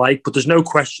just didn't like. But there's no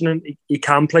questioning, he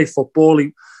can play football.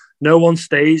 No one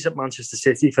stays at Manchester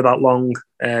City for that long.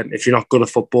 If you're not good at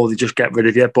football, they just get rid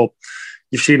of you. But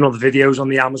you've seen all the videos on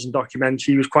the Amazon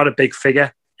documentary. He was quite a big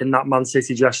figure in that Man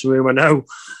City dressing room. I know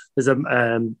there's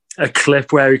a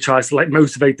clip where he tries to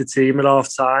motivate the team at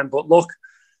half time. But look,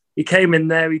 he came in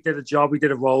there, he did a job, he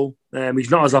did a role. He's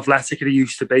not as athletic as he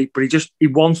used to be, but he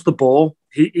wants the ball.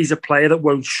 He's a player that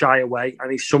won't shy away,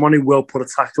 and he's someone who will put a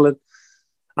tackle in.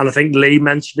 And I think Lee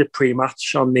mentioned it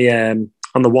pre-match on the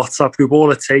WhatsApp group.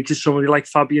 All it takes is somebody like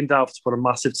Fabian Delph to put a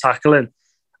massive tackle in,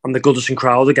 and the Goodison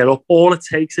crowd will get up. All it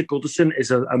takes at Goodison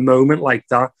is a moment like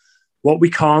that. What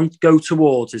we can't go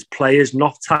towards is players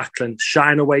not tackling,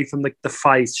 shying away from the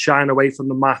fight, shying away from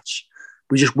the match.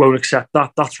 We just won't accept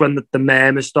that. That's when the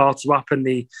murmurs start to happen.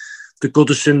 The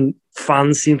Goodison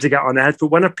fans seem to get on edge.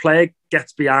 But when a player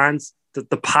gets behind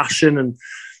the passion, and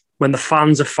when the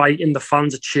fans are fighting, the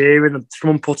fans are cheering, and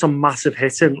someone puts a massive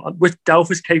hit in, which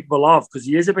Delph is capable of, because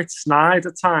he is a bit snide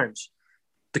at times,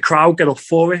 the crowd get up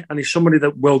for it, and he's somebody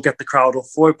that will get the crowd up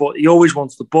for it. But he always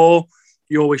wants the ball.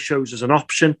 He always shows us an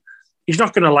option. He's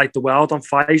not going to light the world on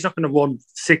fire. He's not going to run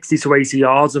 60 to 80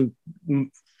 yards and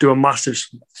do a massive,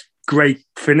 great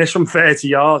finish from 30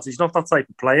 yards. He's not that type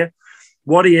of player.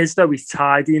 What he is, though, he's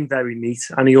tidy and very neat,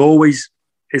 and he always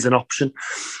is an option.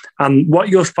 And what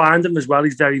you'll find him as well,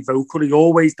 he's very vocal. He's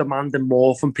always demanding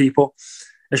more from people,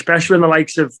 especially in the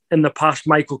likes of, in the past,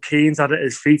 Michael Keane's had it at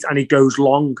his feet and he goes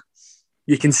long.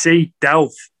 You can see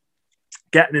Delph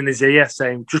getting in his ear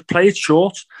saying, just play it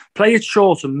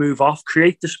short and move off,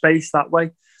 create the space that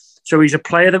way. So he's a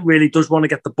player that really does want to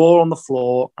get the ball on the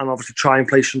floor and obviously try and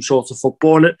play some sort of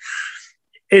football. And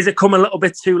is it come a little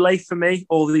bit too late for me,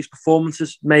 all of these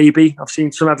performances? Maybe. I've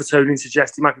seen some Evertonians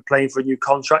suggest he might be playing for a new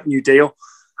contract, new deal.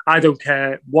 I don't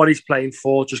care what he's playing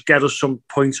for. Just get us some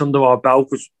points under our belt,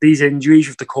 because these injuries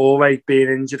with the core rate being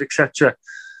injured, etc.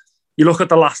 You look at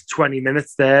the last 20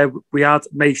 minutes there, we had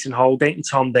Mason Holgate and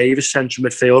Tom Davies, central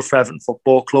midfield for Everton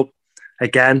Football Club.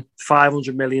 Again,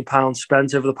 £500 million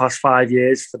spent over the past 5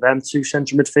 years for them two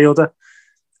central midfielder.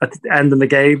 At the end of the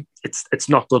game, it's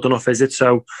not good enough, is it?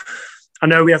 So I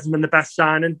know we haven't been the best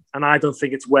signing, and I don't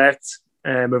think it's worked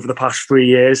over the past 3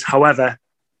 years. However,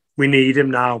 we need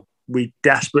him now. We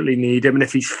desperately need him. And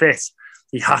if he's fit,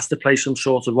 he has to play some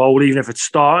sort of role, even if it's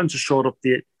starting to shore up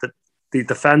the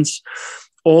defence.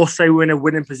 Or say we're in a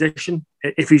winning position.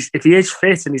 If he is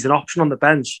fit and he's an option on the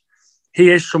bench, he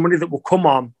is somebody that will come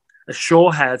on a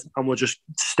sure head and will just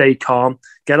stay calm,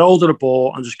 get hold of the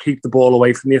ball and just keep the ball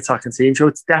away from the attacking team. So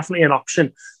it's definitely an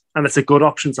option, and it's a good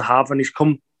option to have. And he's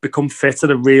become fit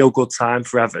at a real good time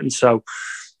for Everton. So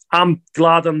I'm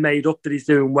glad I'm made up that he's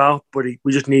doing well, but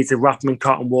we just need to wrap him in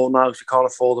cotton wool now, because we can't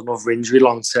afford another injury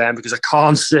long term, because I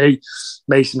can't see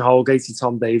Mason Holgate and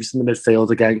Tom Davies in the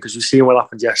midfield again, because we've seen what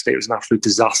happened yesterday. It was an absolute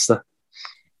disaster.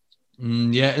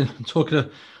 Yeah, talking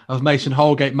of Mason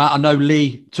Holgate, Matt, I know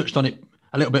Lee touched on it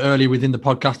a little bit earlier within the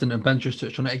podcast, and Ben just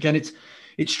touched on it again. It's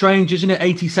strange, isn't it?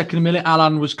 82nd minute,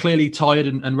 Alan was clearly tired,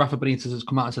 and Rafa Benitez has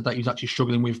come out and said that he was actually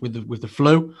struggling with the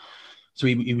flu. So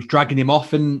he was dragging him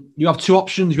off, and you have two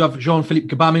options. You have Jean-Philippe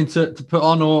Gbamin to put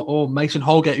on, or Mason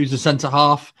Holgate, who's the centre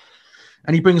half.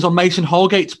 And he brings on Mason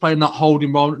Holgate to play in that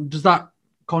holding role. Does that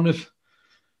kind of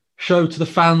show to the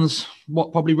fans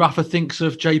what probably Rafa thinks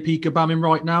of JP Gbamin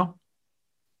right now?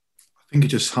 I think it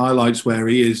just highlights where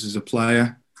he is as a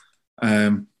player.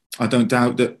 I don't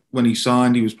doubt that when he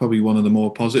signed, he was probably one of the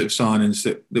more positive signings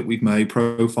that we've made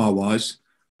profile-wise.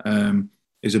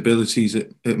 His abilities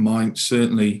at Mainz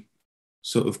certainly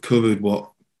sort of covered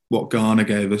what Garner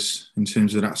gave us in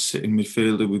terms of that sitting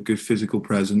midfielder with good physical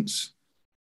presence.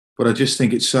 But I just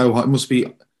think it's so hard. It must be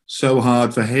so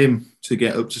hard for him to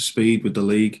get up to speed with the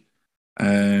league.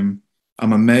 I'm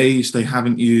amazed they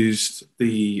haven't used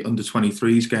the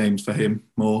under-23s games for him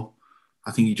more. I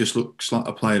think he just looks like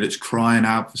a player that's crying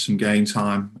out for some game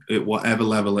time at whatever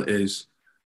level it is.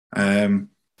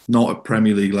 Not at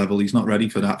Premier League level. He's not ready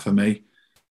for that for me.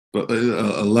 But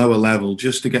a lower level,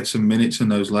 just to get some minutes in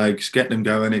those legs, get them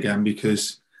going again,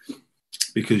 because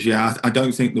yeah, I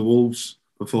don't think the Wolves'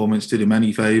 performance did him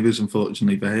any favours,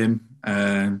 unfortunately for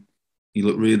him. He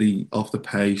looked really off the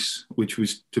pace, which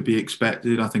was to be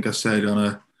expected. I think I said on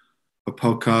a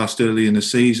podcast early in the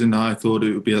season, I thought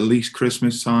it would be at least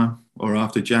Christmas time or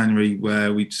after January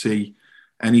where we'd see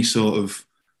any sort of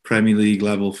Premier League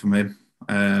level from him.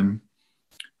 And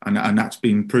that's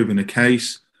been proven the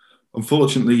case.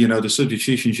 Unfortunately, the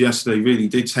substitutions yesterday really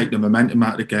did take the momentum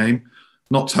out of the game.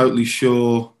 Not totally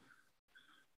sure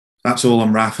that's all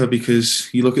on Rafa,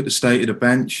 because you look at the state of the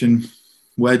bench and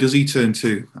where does he turn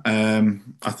to?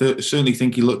 I certainly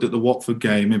think he looked at the Watford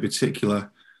game in particular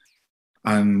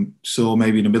and saw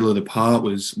maybe in the middle of the park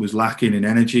was lacking in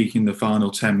energy in the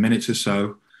final 10 minutes or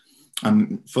so.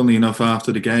 And funnily enough,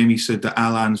 after the game, he said that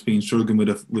Alan's been struggling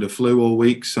with a flu all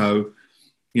week. So,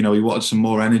 he wanted some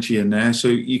more energy in there. So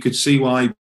you could see why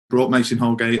he brought Mason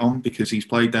Holgate on, because he's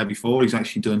played there before. He's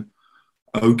actually done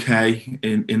okay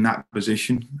in that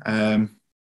position.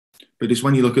 But it's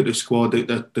when you look at the squad,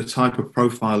 the type of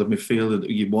profile of midfielder that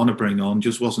you want to bring on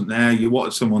just wasn't there. You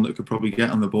wanted someone that could probably get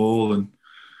on the ball and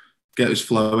get us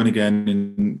flowing again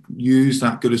and use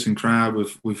that Goodison crowd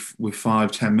with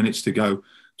 5-10 minutes to go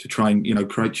to try and,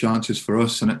 create chances for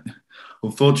us. And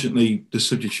unfortunately, the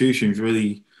substitutions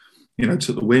really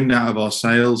took the wind out of our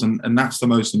sails, and that's the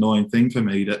most annoying thing for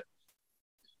me, that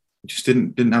we just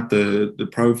didn't have the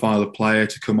profile of player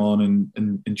to come on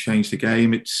and change the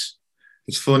game. It's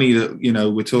funny that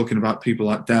we're talking about people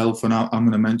like Delph, and I'm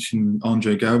going to mention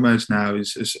Andre Gomez now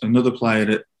is another player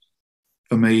that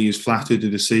for me is flattered to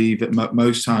deceive at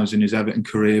most times in his Everton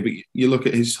career. But you look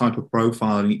at his type of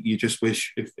profile, and you just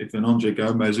wish if an Andre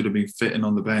Gomez would have been fitting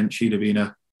on the bench, he'd have been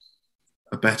a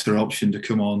better option to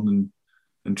come on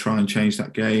and try and change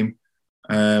that game.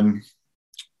 The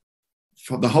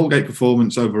Holgate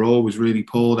performance overall was really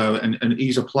poor, though, and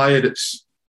he's a player that's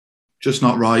just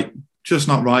not right just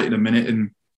not right in a minute.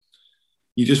 And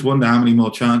you just wonder how many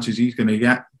more chances he's going to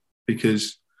get,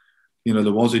 because, you know,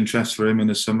 there was interest for him in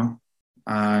the summer.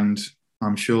 And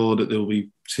I'm sure that there'll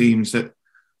be teams that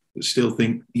still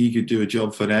think he could do a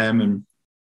job for them. And,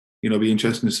 you know, it'll be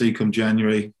interesting to see come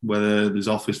January whether there's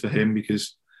offers for him,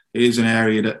 because it is an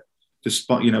area that,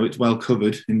 despite, you know, it's well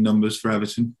covered in numbers for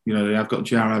Everton. You know, they have got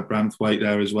Jarrad Branthwaite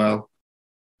there as well.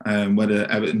 Whether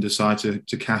Everton decide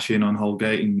to cash in on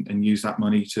Holgate and use that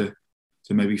money to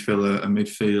maybe fill a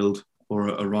midfield or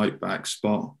a right back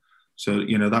spot. So,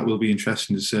 you know, that will be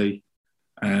interesting to see.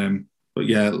 But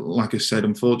yeah, like I said,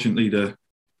 unfortunately,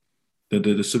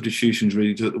 the substitutions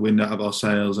really took the wind out of our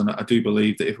sails. And I do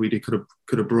believe that if we could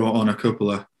have brought on a couple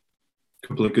of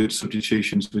good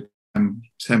substitutions with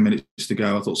 10 minutes to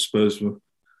go, I thought Spurs were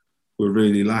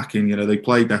really lacking. You know, they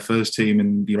played their first team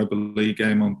in the Europa League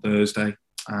game on Thursday,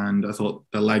 and I thought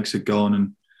their legs had gone,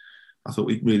 and I thought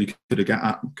we really could have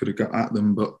got at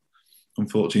them, but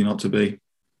unfortunately not to be.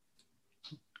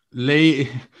 Lee,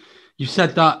 you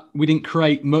said that we didn't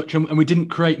create much, and we didn't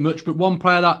create much, but one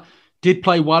player that did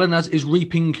play well and is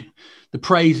reaping the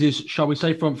praises, shall we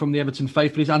say, from the Everton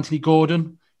faithful is Anthony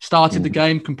Gordon. Started the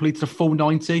game, completed a full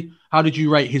 90. How did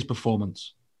you rate his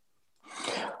performance?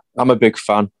 I'm a big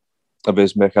fan of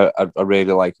his, Mick. I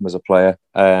really like him as a player.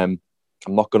 I'm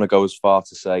not going to go as far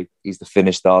to say he's the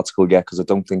finished article yet, because I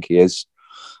don't think he is.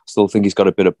 I still think he's got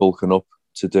a bit of bulking up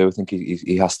to do. I think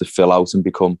he has to fill out and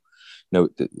become,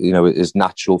 you know, his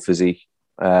natural physique.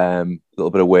 A little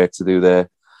bit of work to do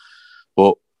there.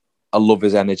 But I love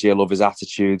his energy. I love his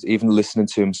attitude. Even listening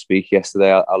to him speak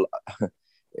yesterday,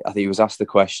 I think he was asked the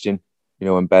question, you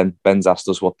know, when Ben's asked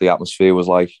us what the atmosphere was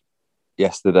like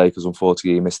yesterday, because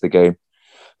unfortunately he missed the game.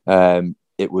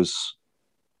 It was,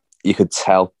 you could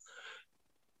tell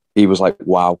he was like,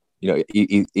 wow, you know,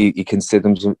 he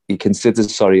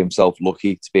considers himself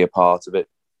lucky to be a part of it.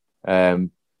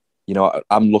 You know,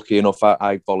 I'm lucky enough.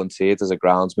 I volunteered as a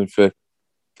groundsman for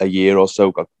a year or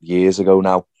so, years ago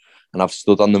now, and I've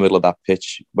stood on the middle of that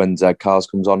pitch when Zed Cars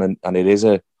comes on, and it is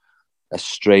a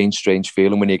strange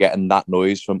feeling when you're getting that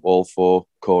noise from all four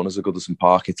corners of Goodison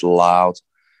Park. It's loud,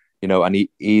 you know, and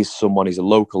he's a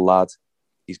local lad.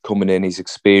 He's coming in, he's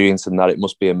experienced, and that it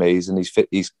must be amazing.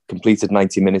 He's completed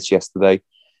 90 minutes yesterday,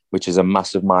 which is a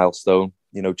massive milestone.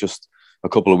 You know, just a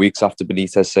couple of weeks after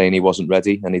Benitez saying he wasn't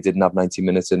ready and he didn't have 90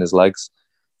 minutes in his legs.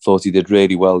 Thought he did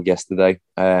really well yesterday.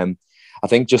 I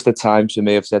think just at times, for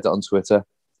me, I've said it on Twitter,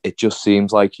 it just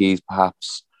seems like he's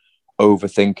perhaps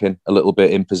overthinking a little bit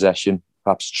in possession,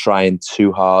 perhaps trying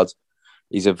too hard.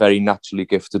 He's a very naturally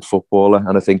gifted footballer,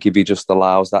 and I think if he just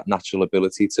allows that natural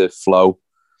ability to flow,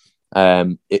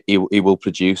 he will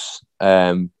produce.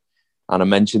 And I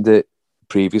mentioned it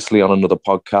previously on another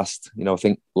podcast. You know, I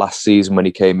think last season when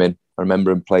he came in, I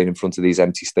remember him playing in front of these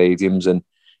empty stadiums, and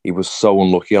he was so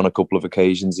unlucky on a couple of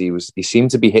occasions. He seemed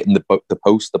to be hitting the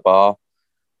post, the bar,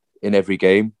 in every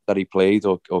game that he played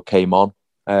or came on.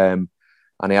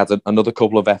 And he had another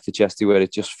couple of efforts yesterday where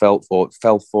it just fell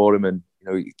for him, and you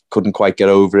know, he couldn't quite get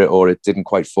over it, or it didn't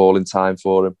quite fall in time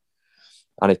for him.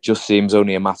 And it just seems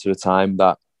only a matter of time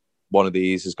that one of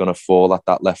these is going to fall at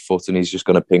that left foot, and he's just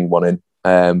going to ping one in.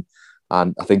 And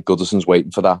I think Goodison's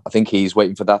waiting for that. I think he's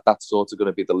waiting for that. That's sort of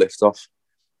going to be the lift-off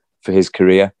for his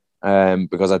career,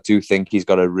 because I do think he's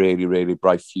got a really, really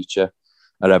bright future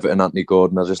at Everton. Anthony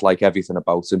Gordon, I just like everything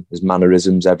about him, his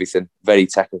mannerisms, everything. Very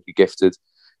technically gifted,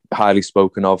 highly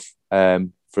spoken of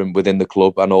from within the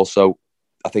club, and also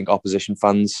I think opposition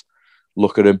fans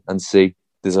look at him and see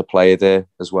there's a player there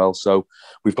as well. So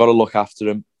we've got to look after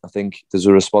him. I think there's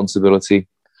a responsibility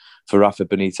for Rafa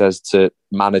Benitez to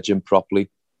manage him properly.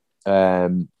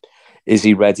 Is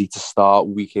he ready to start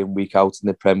week in, week out in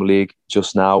the Premier League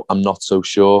just now? I'm not so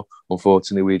sure.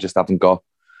 Unfortunately, we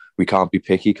can't be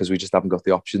picky because we just haven't got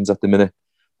the options at the minute.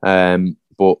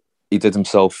 But he did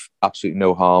himself absolutely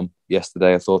no harm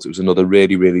yesterday. I thought it was another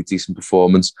really, really decent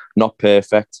performance. Not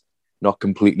perfect, not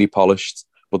completely polished,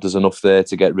 but there's enough there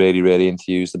to get really, really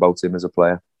enthused about him as a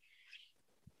player.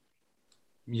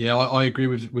 Yeah, I agree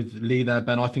with Lee there,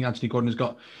 Ben. I think Anthony Gordon has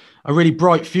got a really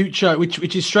bright future,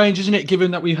 which is strange, isn't it?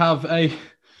 Given that we have Alex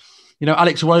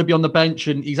Iwobi on the bench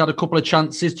and he's had a couple of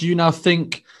chances. Do you now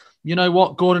think, you know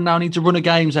what, Gordon now needs a run of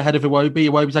games ahead of Iwobi?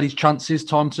 Iwobi's had his chances.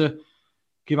 Time to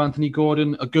give Anthony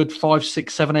Gordon a good 5,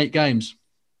 6, 7, 8 games.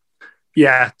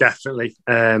 Yeah, definitely.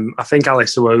 I think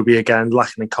Alex Iwobi, again,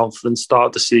 lacking in confidence,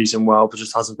 started the season well, but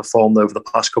just hasn't performed over the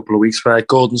past couple of weeks, where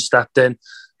Gordon stepped in,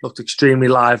 looked extremely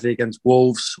lively against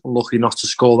Wolves, unlucky not to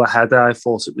score the header. I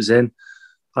thought it was in.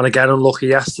 And again, unlucky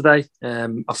yesterday.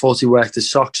 I thought he worked his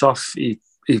socks off. He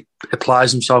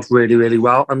applies himself really, really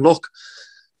well. And look,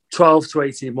 12 to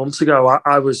 18 months ago,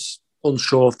 I was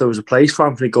unsure if there was a place for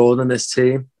Anthony Gordon in this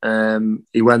team.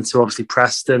 He went to obviously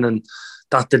Preston, and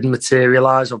that didn't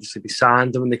materialise. Obviously, they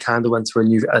signed him and they kind of went to a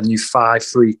new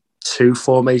 5-3-2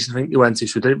 formation, I think they went to,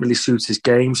 so it didn't really suit his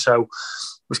game. So it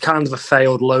was kind of a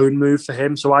failed loan move for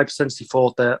him. So I potentially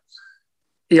thought that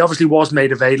he obviously was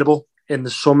made available in the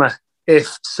summer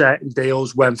if certain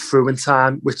deals went through in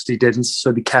time, which they didn't,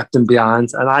 so they kept him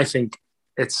behind. And I think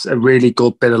it's a really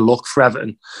good bit of luck for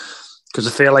Everton, because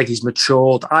I feel like he's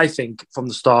matured, I think, from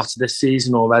the start of this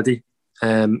season already.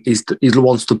 He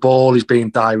wants the ball, he's being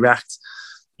direct.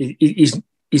 He's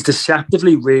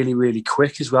deceptively really, really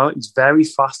quick as well. He's very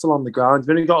fast along the ground.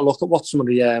 You've only got to look at what some of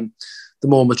the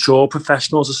more mature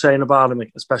professionals are saying about him,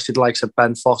 especially the likes of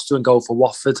Ben Foster and Go for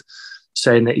Watford,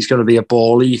 saying that he's going to be a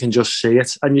baller. You can just see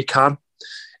it, and you can.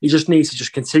 He just needs to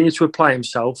just continue to apply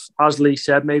himself. As Lee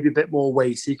said, maybe a bit more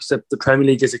weighty, because the Premier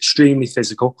League is extremely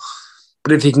physical.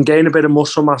 But if he can gain a bit of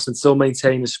muscle mass and still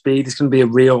maintain the speed, it's going to be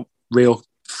a real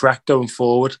threat going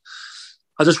forward.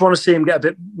 I just want to see him get a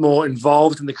bit more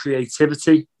involved in the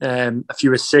creativity, a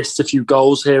few assists, a few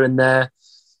goals here and there.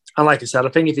 And like I said, I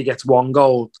think if he gets one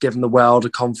goal, give him the world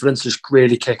of confidence, just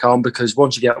really kick on, because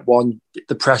once you get one,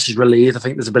 the pressure's relieved. I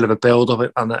think there's a bit of a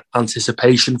build-up and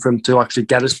anticipation for him to actually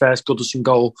get his first Goodison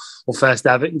goal, or first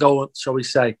Everton goal, shall we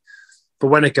say. But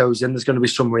when it goes in, there's going to be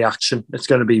some reaction. It's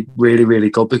going to be really, really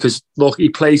good, because, look, he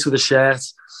plays with a shirt.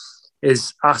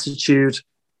 His attitude,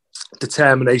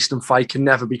 determination and fight can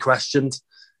never be questioned,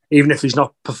 even if he's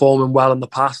not performing well in the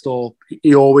past, or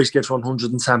he always gives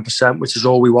 110%, which is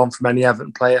all we want from any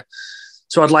Everton player.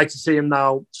 So I'd like to see him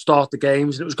now start the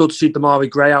games. And it was good to see Damari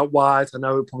Gray out wide. I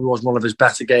know it probably wasn't one of his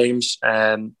better games,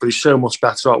 but he's so much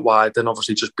better out wide than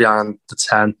obviously just behind the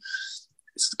 10.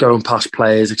 It's going past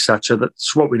players, etc.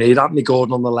 That's what we need. Anthony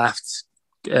Gordon on the left,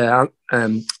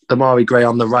 Damari Gray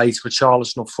on the right, with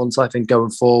Charleston up front, I think,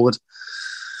 going forward.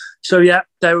 So, yeah,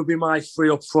 there would be my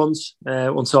three up front,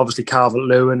 until obviously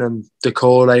Calvert-Lewin and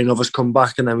Decore and others come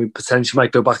back, and then we potentially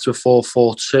might go back to a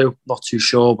 4-4-2. Not too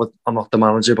sure, but I'm not the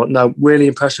manager. But no, really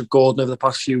impressive Gordon over the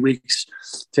past few weeks.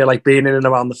 Feel like being in and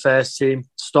around the first team,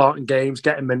 starting games,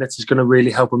 getting minutes is going to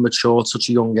really help him mature at such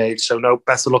a young age. So, no,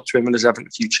 best of luck to him in his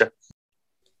Everton future.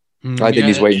 I think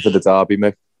he's waiting for the derby,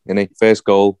 mate. First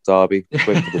goal, derby,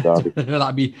 waiting for the derby.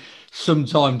 That'd be some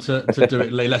time to do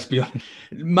it, Lee, let's be honest.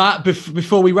 Matt,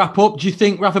 before we wrap up, do you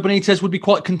think Rafa Benitez would be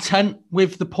quite content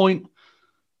with the point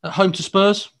at home to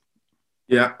Spurs?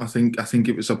 Yeah, I think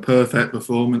it was a perfect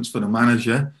performance for the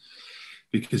manager,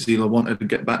 because he wanted to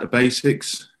get back to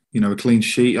basics. A clean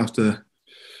sheet after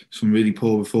some really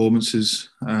poor performances.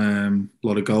 A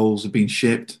lot of goals have been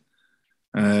shipped.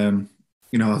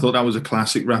 I thought that was a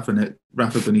classic Rafa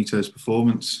Benitez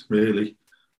performance, really.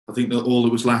 I think that all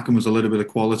that was lacking was a little bit of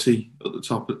quality at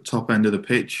the top end of the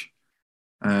pitch.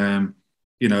 To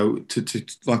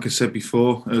like I said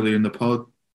before, earlier in the pod,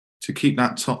 to keep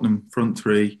that Tottenham front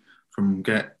three from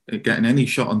getting any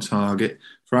shot on target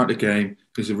throughout the game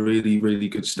is a really, really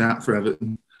good stat for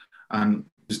Everton, and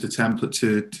is the template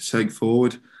to take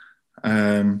forward.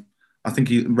 I think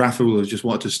Rafa will have just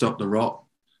wanted to stop the rot.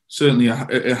 Certainly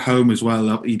at home as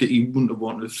well. He wouldn't have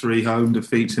wanted 3 home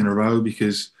defeats in a row,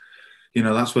 because,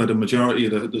 that's where the majority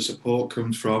of the support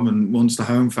comes from. And once the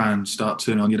home fans start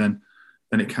turning on you, then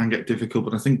it can get difficult.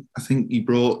 But I think he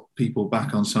brought people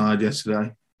back on side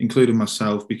yesterday, including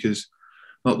myself, because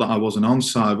not that I wasn't on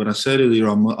side, but I said earlier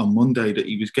on Monday that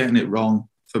he was getting it wrong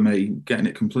for me, getting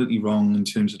it completely wrong in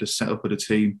terms of the setup of the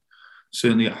team.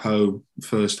 Certainly at home,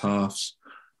 first halves,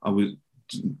 I was,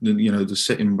 the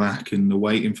sitting back and the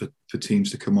waiting for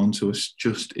teams to come on to us,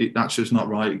 that's just not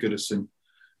right at Goodison.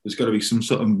 There's got to be some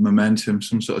sort of momentum,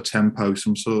 some sort of tempo,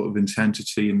 some sort of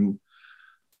intensity, and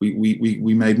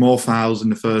we made more fouls in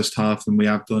the first half than we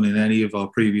have done in any of our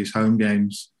previous home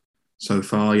games so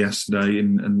far yesterday,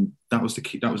 and that was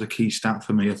a key stat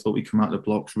for me. I thought we come out of the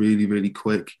blocks really, really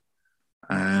quick,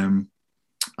 and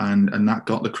that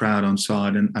got the crowd on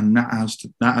side, and that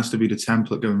has to be the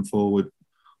template going forward.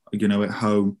 At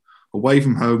home. Away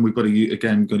from home, we've got to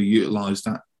utilise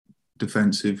that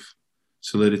defensive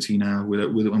solidity now,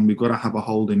 and we've got to have a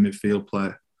holding midfield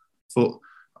player. But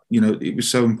it was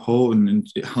so important, and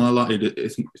it highlighted. I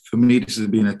think for me, this has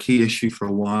been a key issue for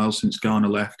a while since Garner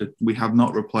left. We have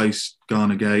not replaced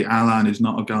Garner Gay. Alan is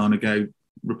not a Garner Gay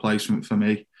replacement for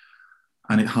me,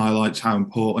 and it highlights how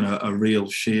important a real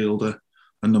shielder,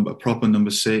 a proper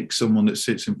number 6, someone that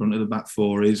sits in front of the back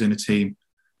 4 is in a team.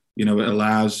 It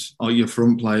allows all your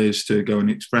front players to go and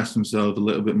express themselves a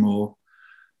little bit more.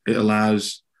 But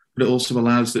it also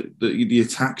allows the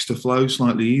attacks to flow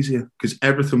slightly easier, because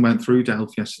everything went through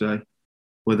Delph yesterday.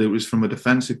 whether it was from a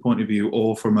defensive point of view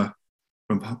or from a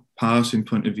passing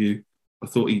point of view. I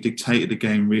thought he dictated the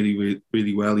game really,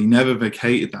 really well. He never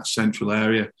vacated that central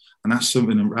area, and that's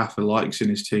something that Rafa likes in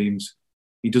his teams.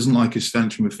 He doesn't like his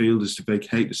central midfielders to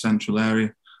vacate the central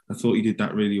area. I thought he did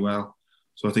that really well.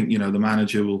 So I think, the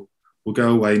manager will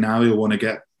go away now. He'll want to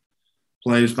get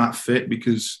players back fit,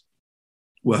 because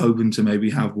we're hoping to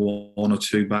maybe have one or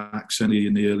two back, certainly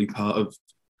in the early part of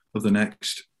the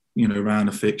next, round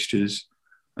of fixtures,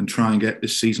 and try and get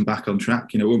this season back on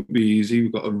track. It won't be easy.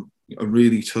 We've got a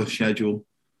really tough schedule,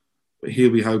 but he'll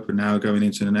be hoping now going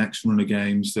into the next run of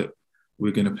games that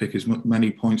we're going to pick as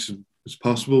many points as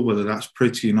possible. Whether that's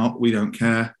pretty or not, we don't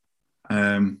care.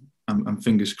 And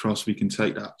fingers crossed we can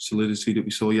take that solidity that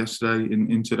we saw yesterday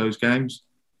into those games.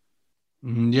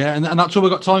 Yeah, and that's all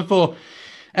we've got time for.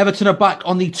 Everton are back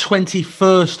on the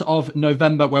 21st of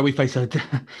November, where we face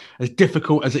as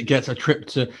difficult as it gets, a trip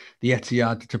to the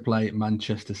Etihad to play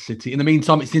Manchester City. In the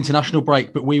meantime, it's the international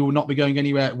break, but we will not be going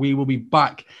anywhere. We will be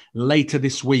back later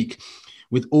this week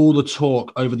with all the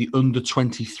talk over the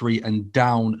under-23 and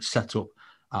down setup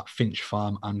at Finch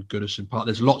Farm and Goodison Park.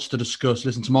 There's lots to discuss.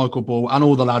 Listen to Michael Ball and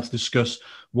all the lads discuss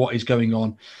what is going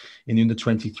on in the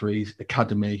under-23s,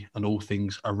 academy, and all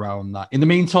things around that. In the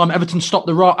meantime, Everton stopped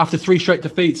the rot after 3 straight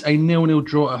defeats. A 0-0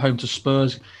 draw at home to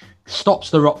Spurs stops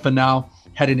the rot for now,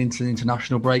 heading into the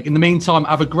international break. In the meantime,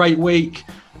 have a great week,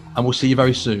 and we'll see you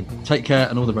very soon. Take care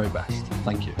and all the very best.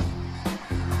 Thank you.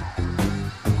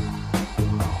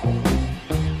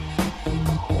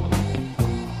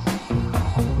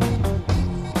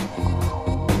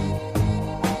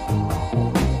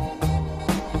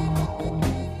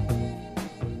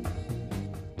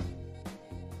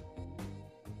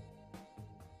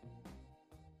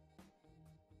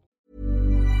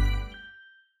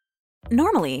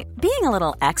 Normally, being a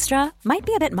little extra might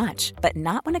be a bit much, but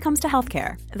not when it comes to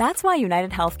healthcare. That's why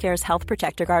United Healthcare's Health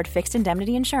Protector Guard fixed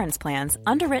indemnity insurance plans,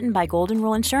 underwritten by Golden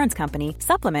Rule Insurance Company,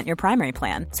 supplement your primary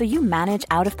plan so you manage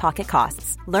out-of-pocket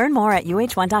costs. Learn more at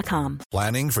uh1.com.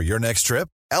 Planning for your next trip?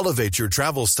 Elevate your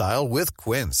travel style with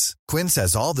Quince. Quince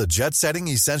has all the jet-setting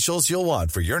essentials you'll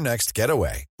want for your next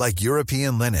getaway, like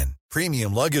European linen,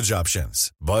 premium luggage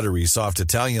options, buttery soft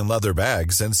Italian leather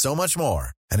bags, and so much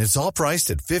more. And it's all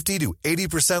priced at 50 to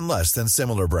 80% less than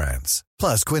similar brands.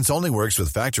 Plus, Quince only works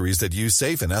with factories that use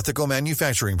safe and ethical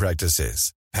manufacturing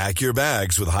practices. Pack your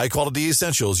bags with high-quality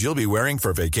essentials you'll be wearing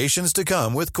for vacations to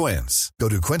come with Quince. Go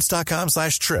to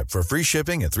quince.com/trip for free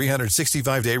shipping and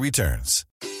 365-day returns.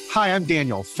 Hi, I'm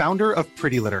Daniel, founder of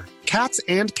Pretty Litter. Cats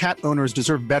and cat owners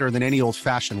deserve better than any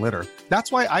old-fashioned litter.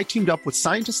 That's why I teamed up with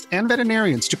scientists and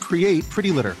veterinarians to create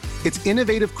Pretty Litter. Its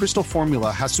innovative crystal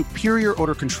formula has superior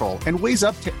odor control and weighs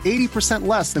up to 80%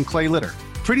 less than clay litter.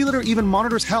 Pretty Litter even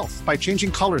monitors health by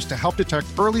changing colors to help detect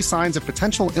early signs of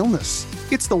potential illness.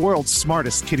 It's the world's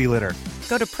smartest kitty litter.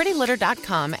 Go to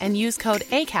prettylitter.com and use code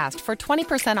ACAST for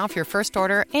 20% off your first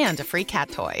order and a free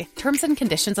cat toy. Terms and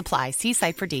conditions apply. See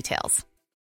site for details.